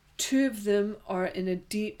 2 of them are in a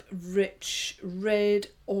deep, rich red,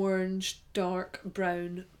 orange, dark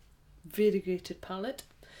brown variegated palette,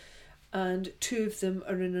 and 2 of them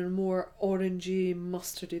are in a more orangey,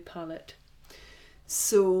 mustardy palette.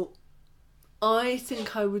 So I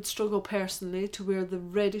think I would struggle personally to wear the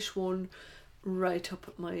reddish one right up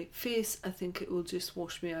at my face. I think it will just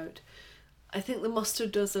wash me out. I think the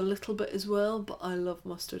mustard does a little bit as well, but I love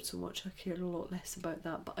mustard so much I care a lot less about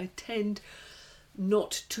that. But I tend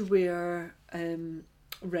not to wear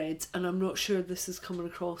reds, and I'm not sure this is coming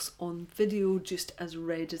across on video just as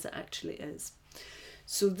red as it actually is.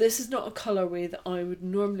 So this is not a colourway that I would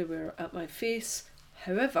normally wear at my face.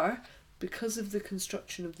 However, because of the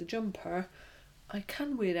construction of the jumper, I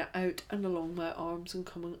can wear it out and along my arms and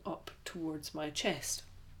coming up towards my chest.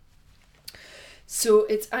 So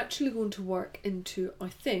it's actually going to work into, I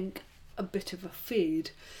think, a bit of a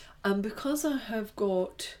fade. And because I have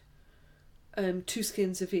got 2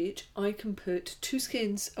 skeins of each, I can put 2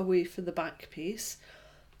 skeins away for the back piece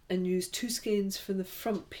and use 2 skeins for the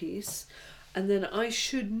front piece. And then I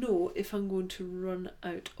should know if I'm going to run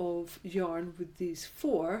out of yarn with these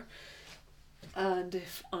 4. And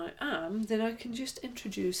if I am, then I can just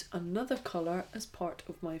introduce another colour as part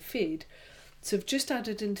of my fade. So I've just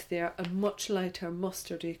added into there a much lighter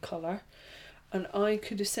mustardy colour, and I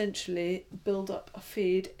could essentially build up a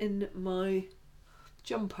fade in my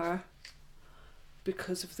jumper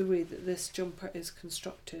because of the way that this jumper is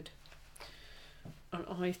constructed. And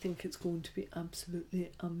I think it's going to be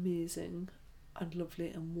absolutely amazing and lovely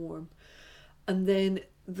and warm. And then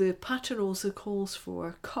the pattern also calls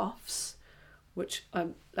for cuffs, which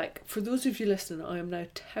I'm like, for those of you listening, I am now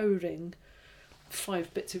towering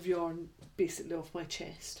 5 bits of yarn basically off my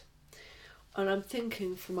chest. And I'm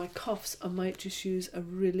thinking for my cuffs I might just use a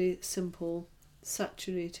really simple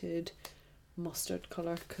saturated mustard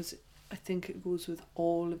colour, because I think it goes with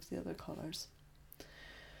all of the other colours.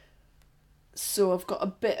 So I've got a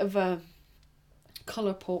bit of a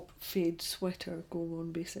Colourpop fade sweater going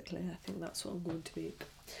on basically. I think that's what I'm going to make.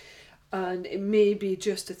 And it may be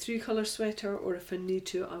just a 3-colour sweater, or if I need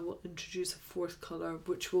to I will introduce a 4th colour,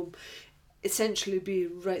 which will essentially be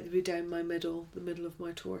right the way down the middle of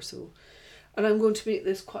my torso. And I'm going to make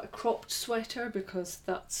this quite a cropped sweater because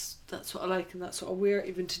that's what I like and that's what I wear.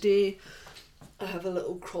 Even today I have a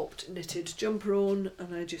little cropped knitted jumper on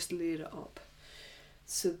and I just laid it up.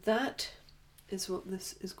 So that is what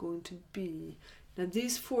this is going to be. Now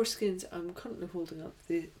these 4 skeins I'm currently holding up,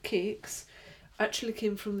 the cakes, actually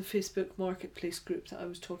came from the Facebook Marketplace group that I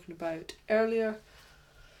was talking about earlier.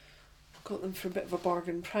 Got them for a bit of a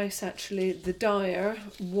bargain price actually. The dyer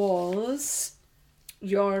was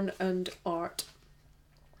Yarn and Art,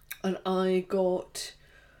 and I got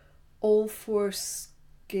all 4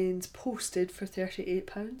 skeins posted for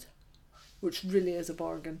 £38, which really is a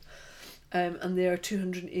bargain. And they are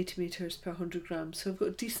 280 metres per 100 grams, so I've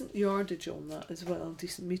got decent yardage on that as well,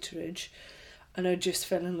 decent meterage, and I just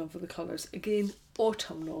fell in love with the colours. Again,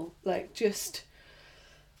 autumnal, like just,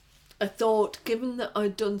 I thought given that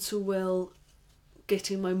I'd done so well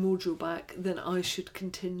getting my mojo back, then I should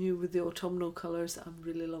continue with the autumnal colours that I'm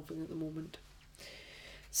really loving at the moment.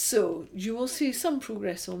 So you will see some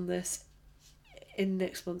progress on this in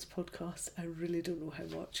next month's podcast. I really don't know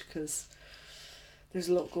how much because there's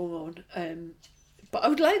a lot going on, but I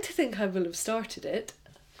would like to think I will have started it.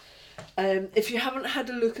 If you haven't had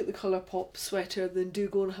a look at the Colourpop sweater, then do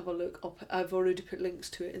go and have a look up. I've already put links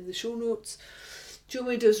to it in the show notes.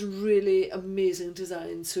 Jo does really amazing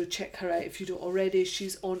designs, so check her out if you don't already.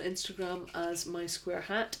 She's on Instagram as My Square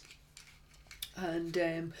Hat,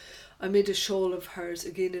 and I made a shawl of hers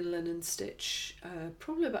again in linen stitch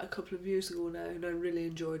probably about a couple of years ago now, and I really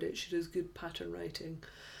enjoyed it. She does good pattern writing.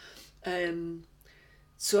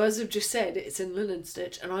 So as I've just said, it's in linen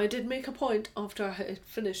stitch, and I did make a point after I had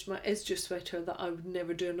finished my Esger sweater that I would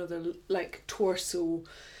never do another like torso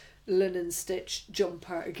linen stitch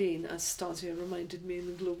jumper again, as Stasia reminded me in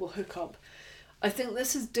the Global Hookup. I think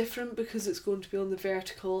this is different because it's going to be on the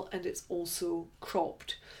vertical and it's also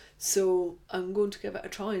cropped. So I'm going to give it a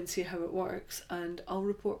try and see how it works, and I'll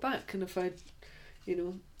report back. And if I,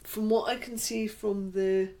 from what I can see from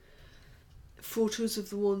the photos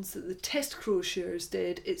of the ones that the test crocheters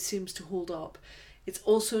did, it seems to hold up. It's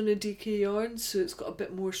also in a DK yarn, so it's got a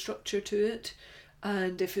bit more structure to it,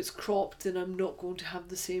 and if it's cropped then I'm not going to have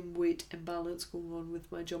the same weight imbalance going on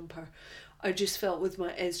with my jumper. I just felt with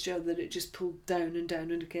my Esger that it just pulled down and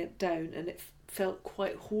down and again down, and it felt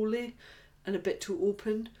quite holey and a bit too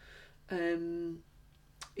open.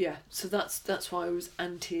 Yeah, so that's why I was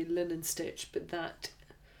anti linen stitch, but that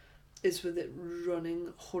is with it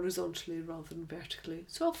running horizontally rather than vertically.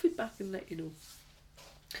 So I'll feed back and let you know.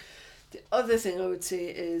 The other thing I would say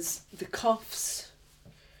is the cuffs,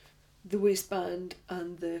 the waistband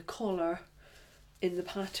and the collar in the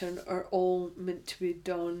pattern are all meant to be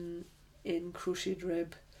done in crocheted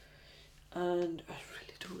rib, and I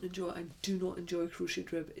do not enjoy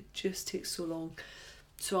crocheted rib. It just takes so long,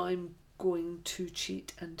 so I'm going to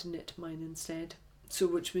cheat and knit mine instead, so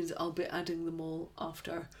which means I'll be adding them all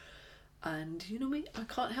after. And you know me, I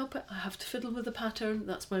can't help it, I have to fiddle with the pattern.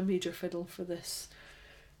 That's my major fiddle for this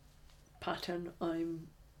pattern. I'm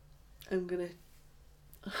gonna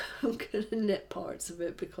knit parts of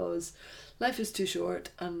it because life is too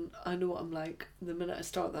short, and I know what I'm like. The minute I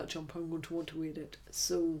start that jumper, I'm going to want to wear it,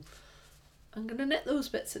 so I'm gonna knit those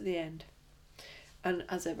bits at the end. And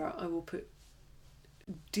as ever, I will put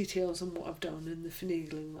details on what I've done and the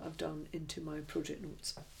finagling that I've done into my project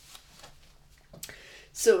notes.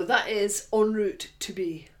 So that is en route to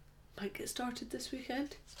be. Might get started this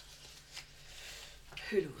weekend.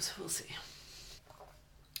 Who knows, we'll see.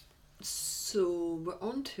 So we're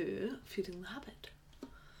on to feeding the habit.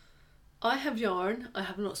 I have yarn. I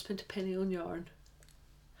have not spent a penny on yarn.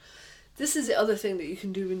 This is the other thing that you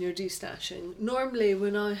can do when you're destashing. Normally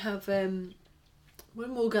when I have, when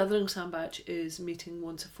Wool Gathering Sandbatch is meeting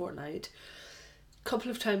once a fortnight, a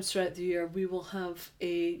couple of times throughout the year we will have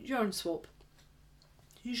a yarn swap.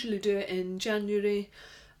 Usually do it in January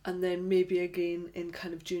and then maybe again in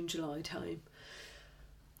kind of June, July time.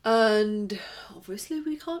 And obviously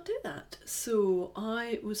we can't do that. So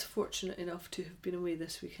I was fortunate enough to have been away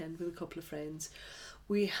this weekend with a couple of friends.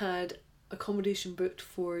 We had accommodation booked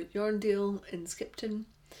for Yarndale in Skipton.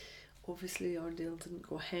 Obviously Yarndale didn't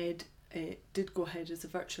go ahead. It did go ahead as a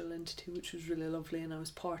virtual entity, which was really lovely, and I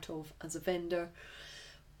was part of as a vendor.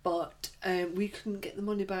 But we couldn't get the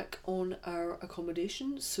money back on our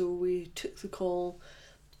accommodation, so we took the call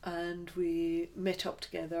and we met up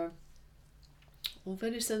together. All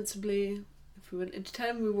very sensibly. If we went into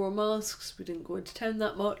town, we wore masks. We didn't go into town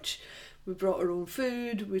that much. We brought our own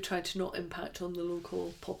food. We tried to not impact on the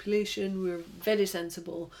local population. We were very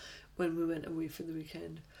sensible when we went away for the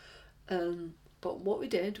weekend. But what we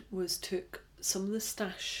did was took some of the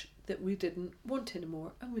stash that we didn't want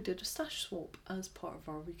anymore, and we did a stash swap as part of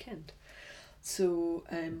our weekend. So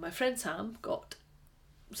my friend Sam got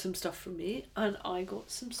some stuff from me, and I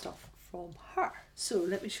got some stuff from her. So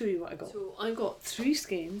let me show you what I got. So I got 3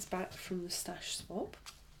 skeins back from the stash swap.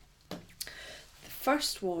 The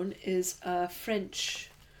first one is a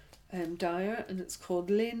French dyer, and it's called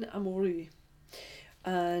Laine Amoureuse.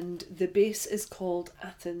 And the base is called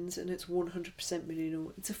Athens, and it's 100%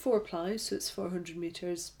 merino. It's a 4-ply, so it's 400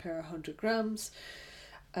 meters per 100 grams.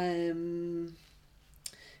 And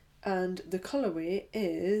the colourway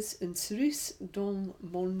is Une cerise dans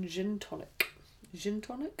mon gin tonic. Gin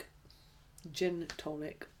tonic? Gin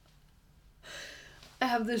tonic. I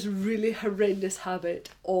have this really horrendous habit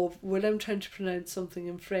of, when I'm trying to pronounce something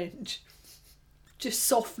in French, just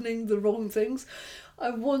softening the wrong things. I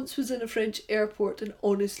once was in a French airport and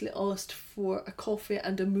honestly asked for a coffee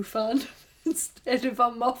and a muffin instead of a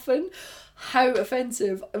muffin. How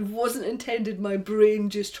offensive. It wasn't intended. My brain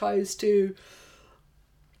just tries to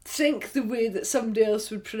think the way that somebody else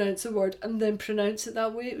would pronounce a word and then pronounce it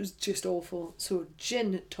that way. It was just awful. So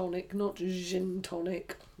gin tonic, not gin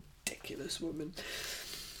tonic. Ridiculous woman.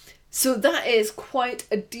 So that is quite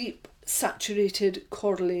a deep saturated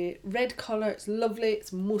corduroy red colour. It's lovely.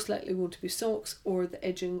 It's most likely going to be socks or the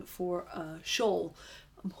edging for a shawl.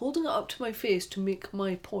 I'm holding it up to my face to make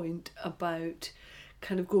my point about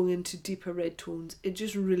kind of going into deeper red tones. It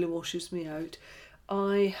just really washes me out.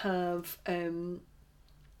 I have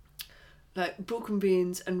like broken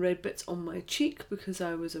veins and red bits on my cheek because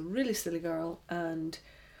I was a really silly girl and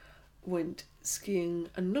went skiing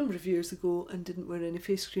a number of years ago and didn't wear any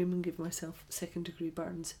face cream and gave myself 2nd-degree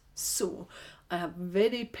burns. So I have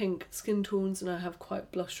very pink skin tones and I have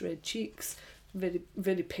quite blush red cheeks, very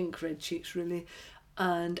very pink red cheeks really,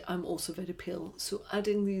 and I'm also very pale. So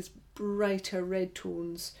adding these brighter red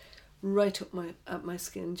tones right up my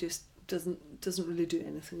skin just doesn't really do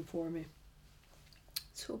anything for me.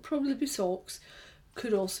 So it'll probably be socks,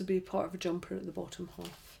 could also be part of a jumper at the bottom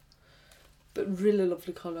half. But really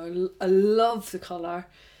lovely colour. I love the colour.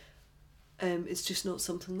 It's just not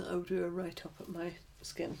something that I would wear right up at my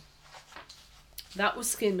skin. That was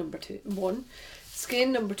skein number 1.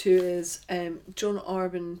 Skein number 2 is John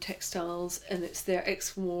Arbon Textiles, and it's their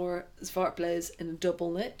Exmoor Zwartblaze in a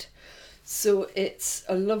double knit. So it's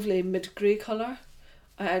a lovely mid-grey colour.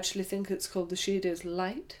 I actually think it's called the shade is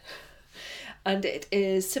light. And it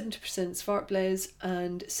is 70% Zwartblaze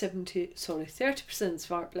and 30%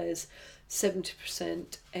 Zwartblaze,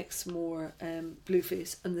 70% Exmoor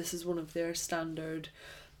Blueface, and this is one of their standard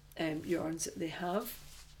yarns that they have.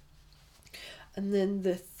 And then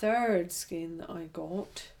the third skein that I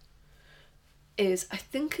got is, I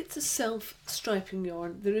think it's a self-striping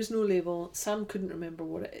yarn. There is no label. Sam couldn't remember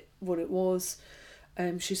what it was.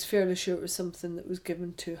 She's fairly sure it was something that was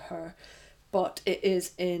given to her, but it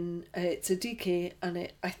is in, it's a DK,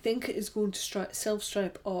 and I think it is going to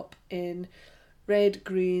self-stripe up in red,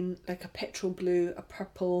 green, like a petrol blue, a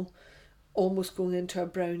purple, almost going into a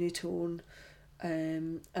brownie tone,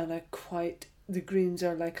 and the greens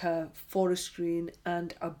are like a forest green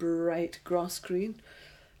and a bright grass green.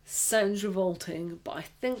 Sounds revolting, but I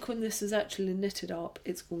think when this is actually knitted up,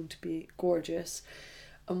 it's going to be gorgeous.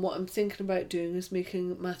 And what I'm thinking about doing is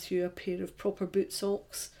making Matthew a pair of proper boot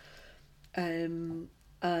socks, and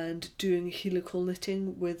doing helical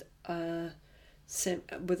knitting with a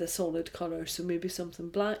solid colour, so maybe something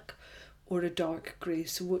black or a dark grey.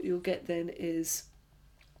 So what you'll get then is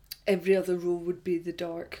every other row would be the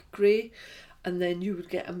dark grey, and then you would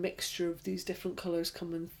get a mixture of these different colours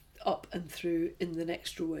coming up and through in the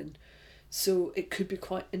next row in. So it could be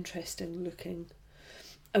quite interesting looking.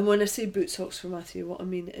 And when I say boot socks for Matthew, what I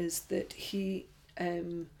mean is that he,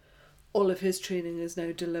 all of his training is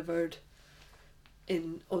now delivered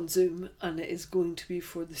on Zoom, and it is going to be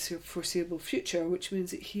for the foreseeable future, which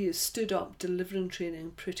means that he is stood up delivering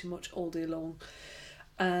training pretty much all day long,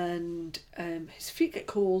 and his feet get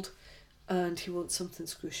cold and he wants something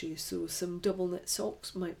squishy, so some double knit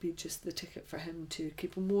socks might be just the ticket for him to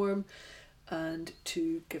keep him warm and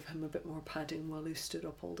to give him a bit more padding while he's stood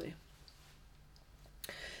up all day.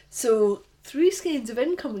 So 3 skeins of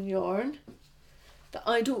incoming yarn that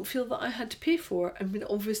I don't feel that I had to pay for. I mean,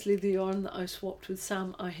 obviously the yarn that I swapped with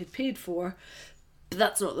Sam I had paid for, but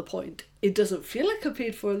that's not the point. It doesn't feel like I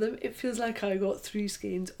paid for them. It feels like I got 3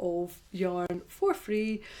 skeins of yarn for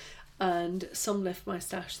free, and some left my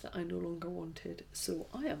stash that I no longer wanted. So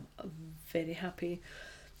I am very happy.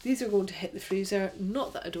 These are going to hit the freezer.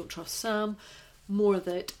 Not that I don't trust Sam, more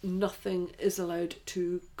that nothing is allowed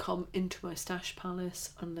to come into my stash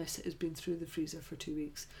palace unless it has been through the freezer for 2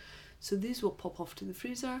 weeks. So these will pop off to the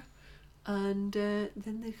freezer, and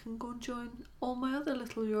then they can go and join all my other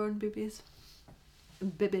little yarn babies.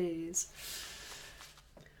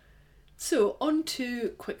 So on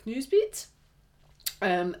to quick news beats.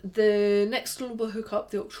 The next Global Hookup,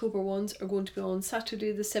 the October ones, are going to be on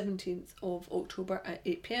Saturday the 17th of October at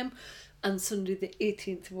 8 p.m. and Sunday the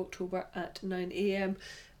 18th of October at 9 a.m.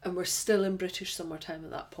 and we're still in British summertime at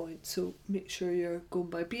that point, so make sure you're going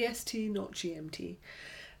by BST, not GMT.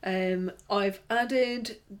 I've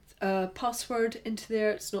added a password into there.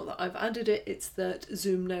 It's not that I've added it, it's that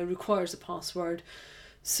Zoom now requires a password.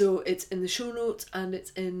 So it's in the show notes and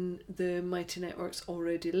it's in the Mighty Networks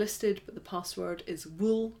already listed, but the password is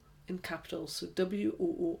WOOL in capitals, so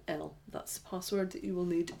WOOL. That's the password that you will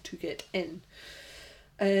need to get in.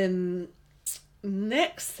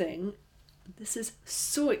 Next thing, this is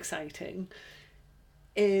so exciting,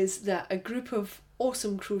 is that a group of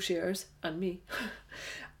awesome crocheters and me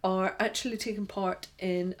are actually taking part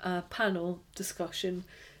in a panel discussion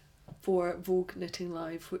for Vogue Knitting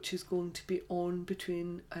Live, which is going to be on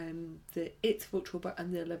between the 8th of October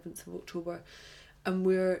and the 11th of October. And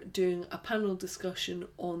we're doing a panel discussion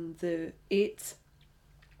on the 8th.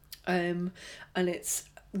 And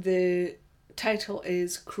the title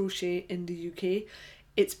is Crochet in the UK.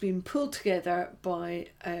 It's been pulled together by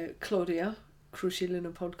Claudia, Crochet Luna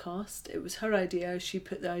Podcast. It was her idea. She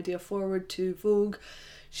put the idea forward to Vogue.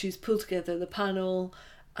 She's pulled together the panel,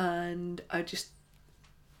 and I just,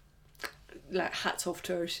 like, hats off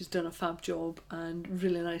to her. She's done a fab job, and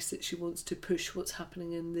really nice that she wants to push what's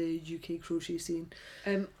happening in the UK crochet scene.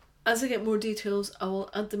 As I get more details, I will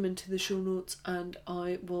add them into the show notes, and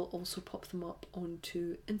I will also pop them up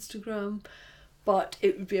onto Instagram. But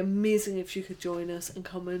it would be amazing if you could join us and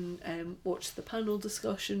come and watch the panel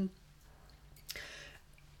discussion.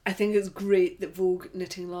 I think it's great that Vogue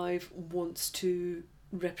Knitting Live wants to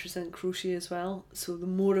represent crochet as well, so the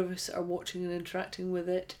more of us are watching and interacting with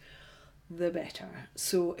it, the better.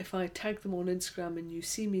 So if I tag them on Instagram and you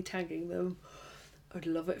see me tagging them, I'd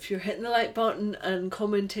love it if you're hitting the like button and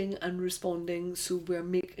commenting and responding, so we're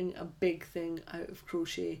making a big thing out of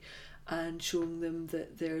crochet and showing them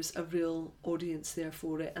that there's a real audience there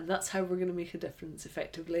for it. And that's how we're going to make a difference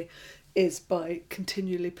effectively, is by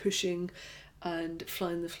continually pushing and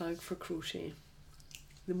flying the flag for crochet.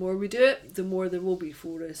 The more we do it, the more there will be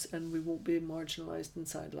for us, and we won't be marginalised and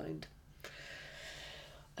sidelined.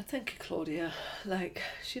 I thank you, Claudia. Like,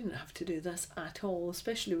 she didn't have to do this at all,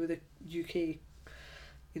 especially with a UK,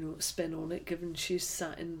 spin on it, given she's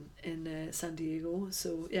sat in San Diego.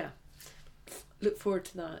 So yeah, look forward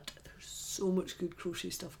to that. There's so much good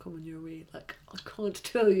crochet stuff coming your way. Like, I can't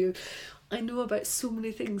tell you. I know about so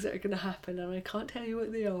many things that are going to happen, and I can't tell you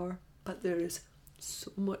what they are. but there is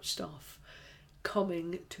so much stuff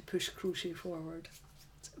coming to push crochet forward.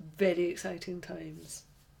 It's very exciting times.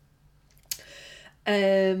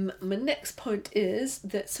 My next point is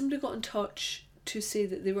that somebody got in touch to say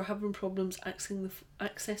that they were having problems accessing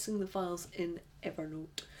the files in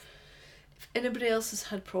Evernote. If anybody else has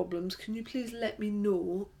had problems, can you please let me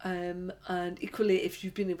know? And equally, if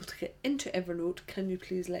you've been able to get into Evernote, can you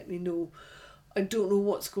please let me know? I don't know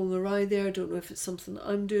what's going awry there. I don't know if it's something that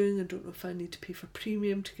I'm doing. I don't know if I need to pay for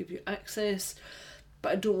premium to give you access.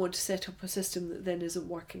 But I don't want to set up a system that then isn't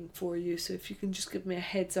working for you. So if you can just give me a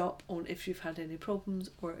heads up on if you've had any problems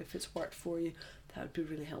or if it's worked for you, that would be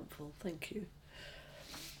really helpful. Thank you.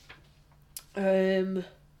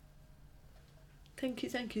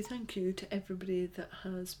 Thank you to everybody that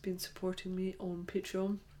has been supporting me on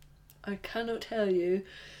Patreon. I cannot tell you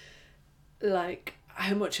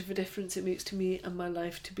how much of a difference it makes to me and my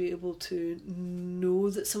life to be able to know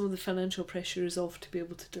that some of the financial pressure is off to be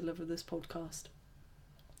able to deliver this podcast.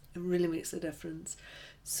 It really makes a difference.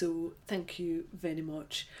 So thank you very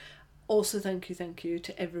much. Also thank you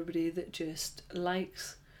to everybody that just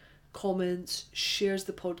likes, comments, shares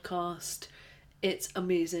the podcast. It's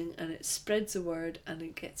amazing and it spreads the word and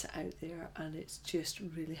it gets it out there and it's just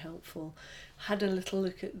really helpful. Had a little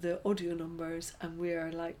look at the audio numbers and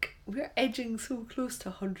we're edging so close to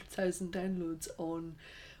 100,000 downloads on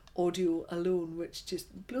audio alone, which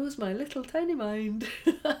just blows my little tiny mind.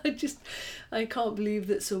 I can't believe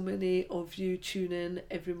that so many of you tune in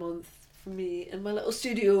every month for me in my little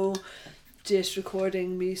studio, just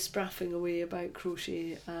recording me spraffing away about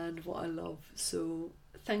crochet and what I love. So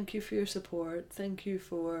thank you for your support. Thank you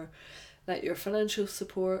for your financial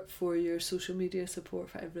support, for your social media support,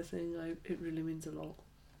 for everything. It really means a lot.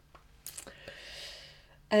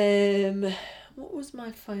 What was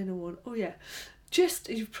my final one? Oh yeah.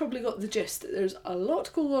 You've probably got the gist that there's a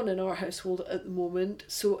lot going on in our household at the moment.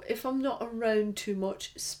 So if I'm not around too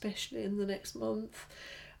much, especially in the next month,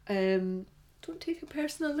 don't take it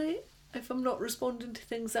personally. If I'm not responding to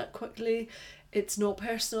things that quickly, it's not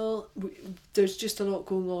personal. There's just a lot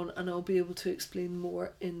going on and I'll be able to explain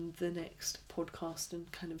more in the next podcast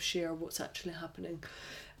and kind of share what's actually happening.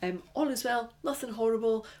 All is well, nothing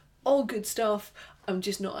horrible. All good stuff. I'm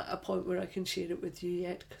just not at a point where I can share it with you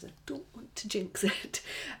yet because I don't want to jinx it.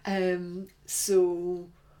 If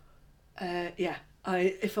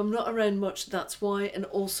I'm not around much, that's why. And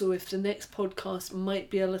also if the next podcast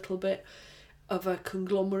might be a little bit of a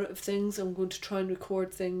conglomerate of things, I'm going to try and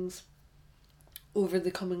record things over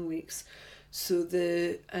the coming weeks. So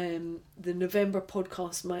the November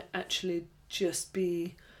podcast might actually just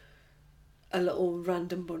be a little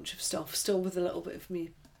random bunch of stuff, still with a little bit of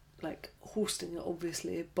me hosting it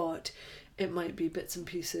obviously, but it might be bits and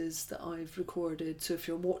pieces that I've recorded. So if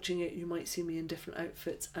you're watching it, you might see me in different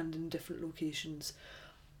outfits and in different locations.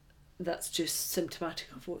 That's just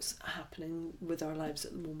symptomatic of what's happening with our lives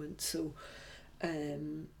at the moment. So there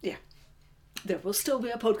will still be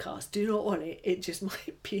a podcast, do not worry. It just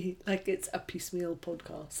might be it's a piecemeal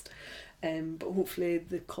podcast, but hopefully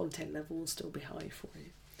the content level will still be high for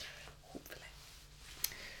you, hopefully.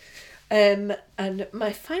 And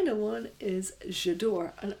my final one is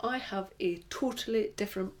J'adore, and I have a totally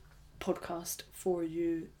different podcast for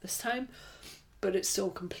you this time, but it's still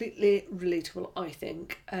completely relatable, I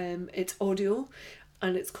think. It's audio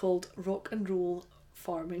and it's called Rock and Roll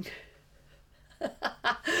Farming.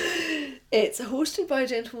 It's hosted by a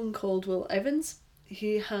gentleman called Will Evans.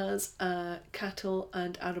 He has a cattle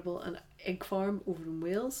and arable and egg farm over in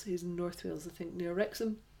Wales. He's in North Wales, I think, near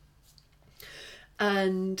Wrexham.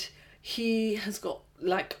 And he has got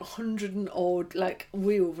 100 and odd,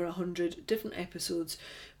 way over 100 different episodes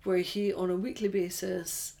where he, on a weekly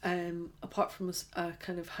basis, apart from a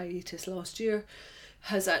kind of hiatus last year,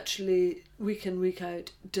 has actually week in, week out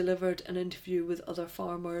delivered an interview with other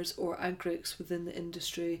farmers or agrics within the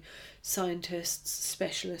industry, scientists,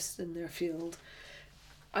 specialists in their field.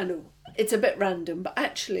 I know, it's a bit random, but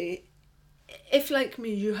actually, if like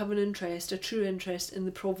me you have a true interest in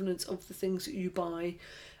the provenance of the things that you buy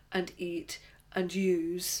and eat and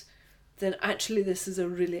use, then actually this is a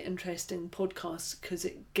really interesting podcast because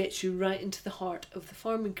it gets you right into the heart of the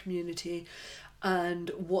farming community and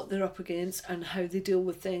what they're up against and how they deal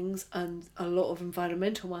with things, and a lot of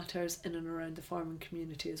environmental matters in and around the farming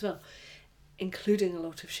community as well, including a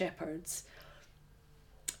lot of shepherds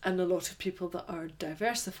and a lot of people that are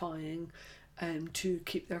diversifying to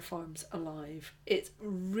keep their farms alive. It's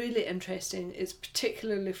really interesting. It's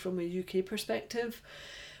particularly from a UK perspective.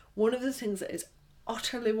 One of the things that is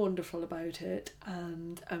utterly wonderful about it,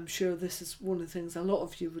 and I'm sure this is one of the things a lot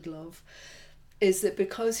of you would love, is that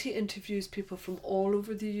because he interviews people from all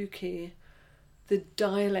over the UK, the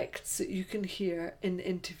dialects that you can hear in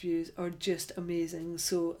interviews are just amazing.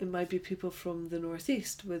 So it might be people from the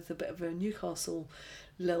northeast with a bit of a Newcastle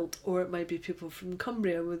lilt, or it might be people from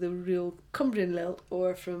Cumbria with a real Cumbrian lilt,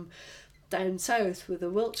 or from down south with a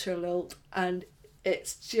Wiltshire lilt, and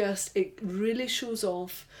it really shows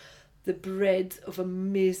off the breadth of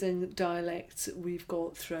amazing dialects that we've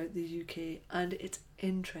got throughout the UK, and it's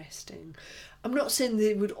interesting. I'm not saying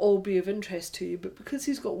they would all be of interest to you, but because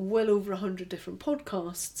he's got well over 100 different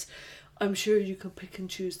podcasts, I'm sure you can pick and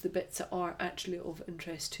choose the bits that are actually of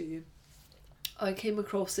interest to you. I came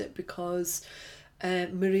across it because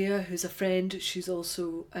Maria, who's a friend, she's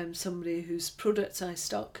also somebody whose products I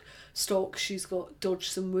stock. She's got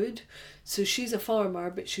Dodgson Wood, so she's a farmer,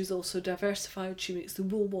 but she's also diversified. She makes the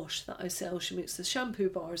wool wash that I sell, she makes the shampoo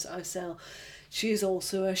bars that I sell. She's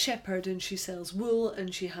also a shepherd and she sells wool,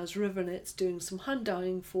 and she has Rivernets doing some hand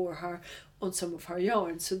dyeing for her on some of her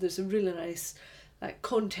yarns. So there's a really nice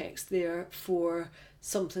context there for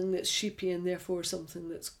something that's sheepy and therefore something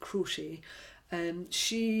that's crochet.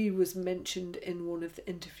 She was mentioned in one of the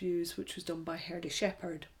interviews which was done by Herdy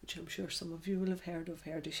Shepherd, which I'm sure some of you will have heard of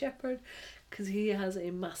Herdy Shepherd because he has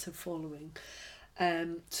a massive following.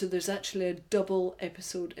 So there's actually a double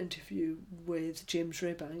episode interview with James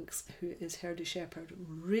Raybanks, who is Herdy Shepherd.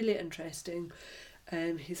 Really interesting.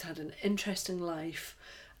 He's had an interesting life,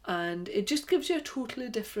 and it just gives you a totally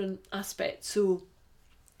different aspect. So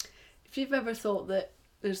if you've ever thought that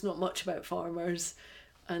there's not much about farmers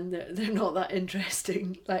and they're not that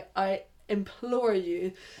interesting, I implore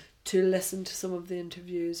you to listen to some of the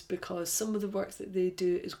interviews, because some of the work that they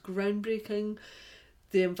do is groundbreaking.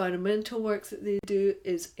 The environmental work that they do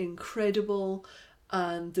is incredible,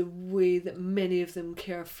 and the way that many of them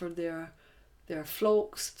care for their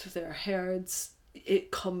flocks, to their herds,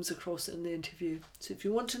 it comes across in the interview. So if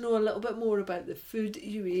you want to know a little bit more about the food that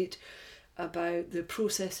you eat, about the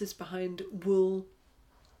processes behind wool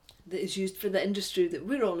that is used for the industry that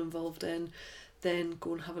we're all involved in, then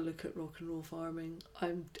go and have a look at Rock and Roll Farming.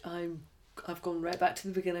 I've gone right back to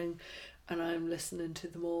the beginning, and I'm listening to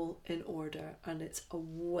them all in order, and it's a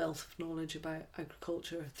wealth of knowledge about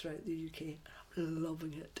agriculture throughout the UK. I'm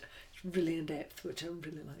loving it. It's really in depth, which I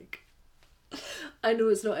really like. I know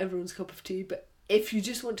it's not everyone's cup of tea, but if you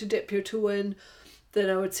just want to dip your toe in, then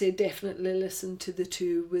I would say definitely listen to the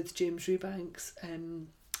two with James Raybanks and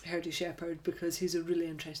Herdy Shepherd, because he's a really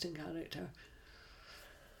interesting character.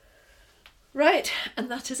 Right, and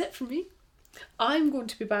that is it from me. I'm going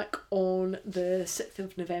to be back on the 6th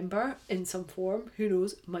of November in some form. Who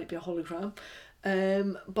knows, it might be a hologram.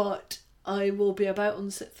 But I will be about on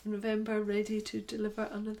the 6th of November, ready to deliver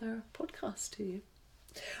another podcast to you.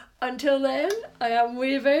 Until then, I am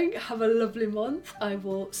waving. Have a lovely month. I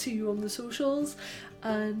will see you on the socials.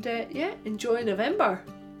 And enjoy November.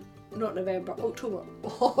 Not November, October.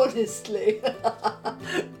 Honestly.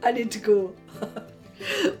 I need to go.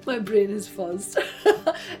 My brain is fuzzed.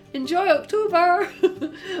 Enjoy October.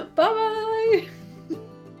 Bye bye.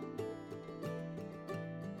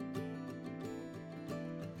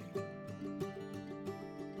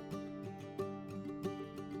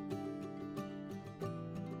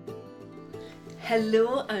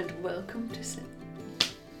 Hello and welcome to this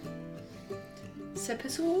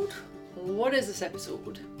episode. What is this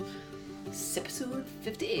episode? It's episode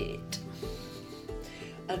 58.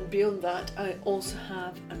 And beyond that, I also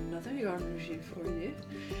have another yarn review for you.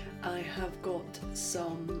 I have got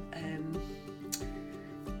some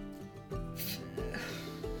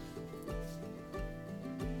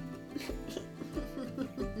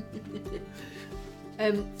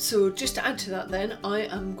so just to add to that then, I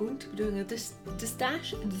am going to be doing a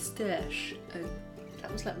distash.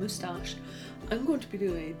 That was like moustache. I'm going to be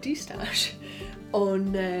doing a de-stash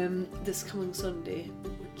on this coming Sunday,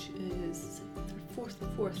 which is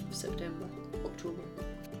 4th of September, October.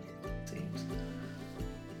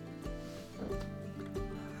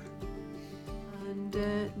 And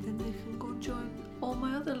then they can go join all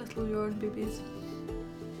my other little yarn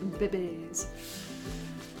babies.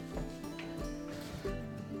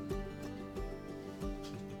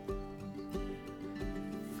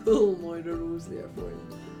 Full Moira Rose there for you.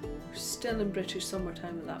 We're still in British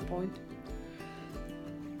summertime at that point.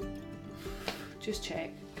 Just check,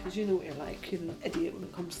 because you know what you're like. You're an idiot when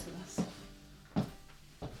it comes to this.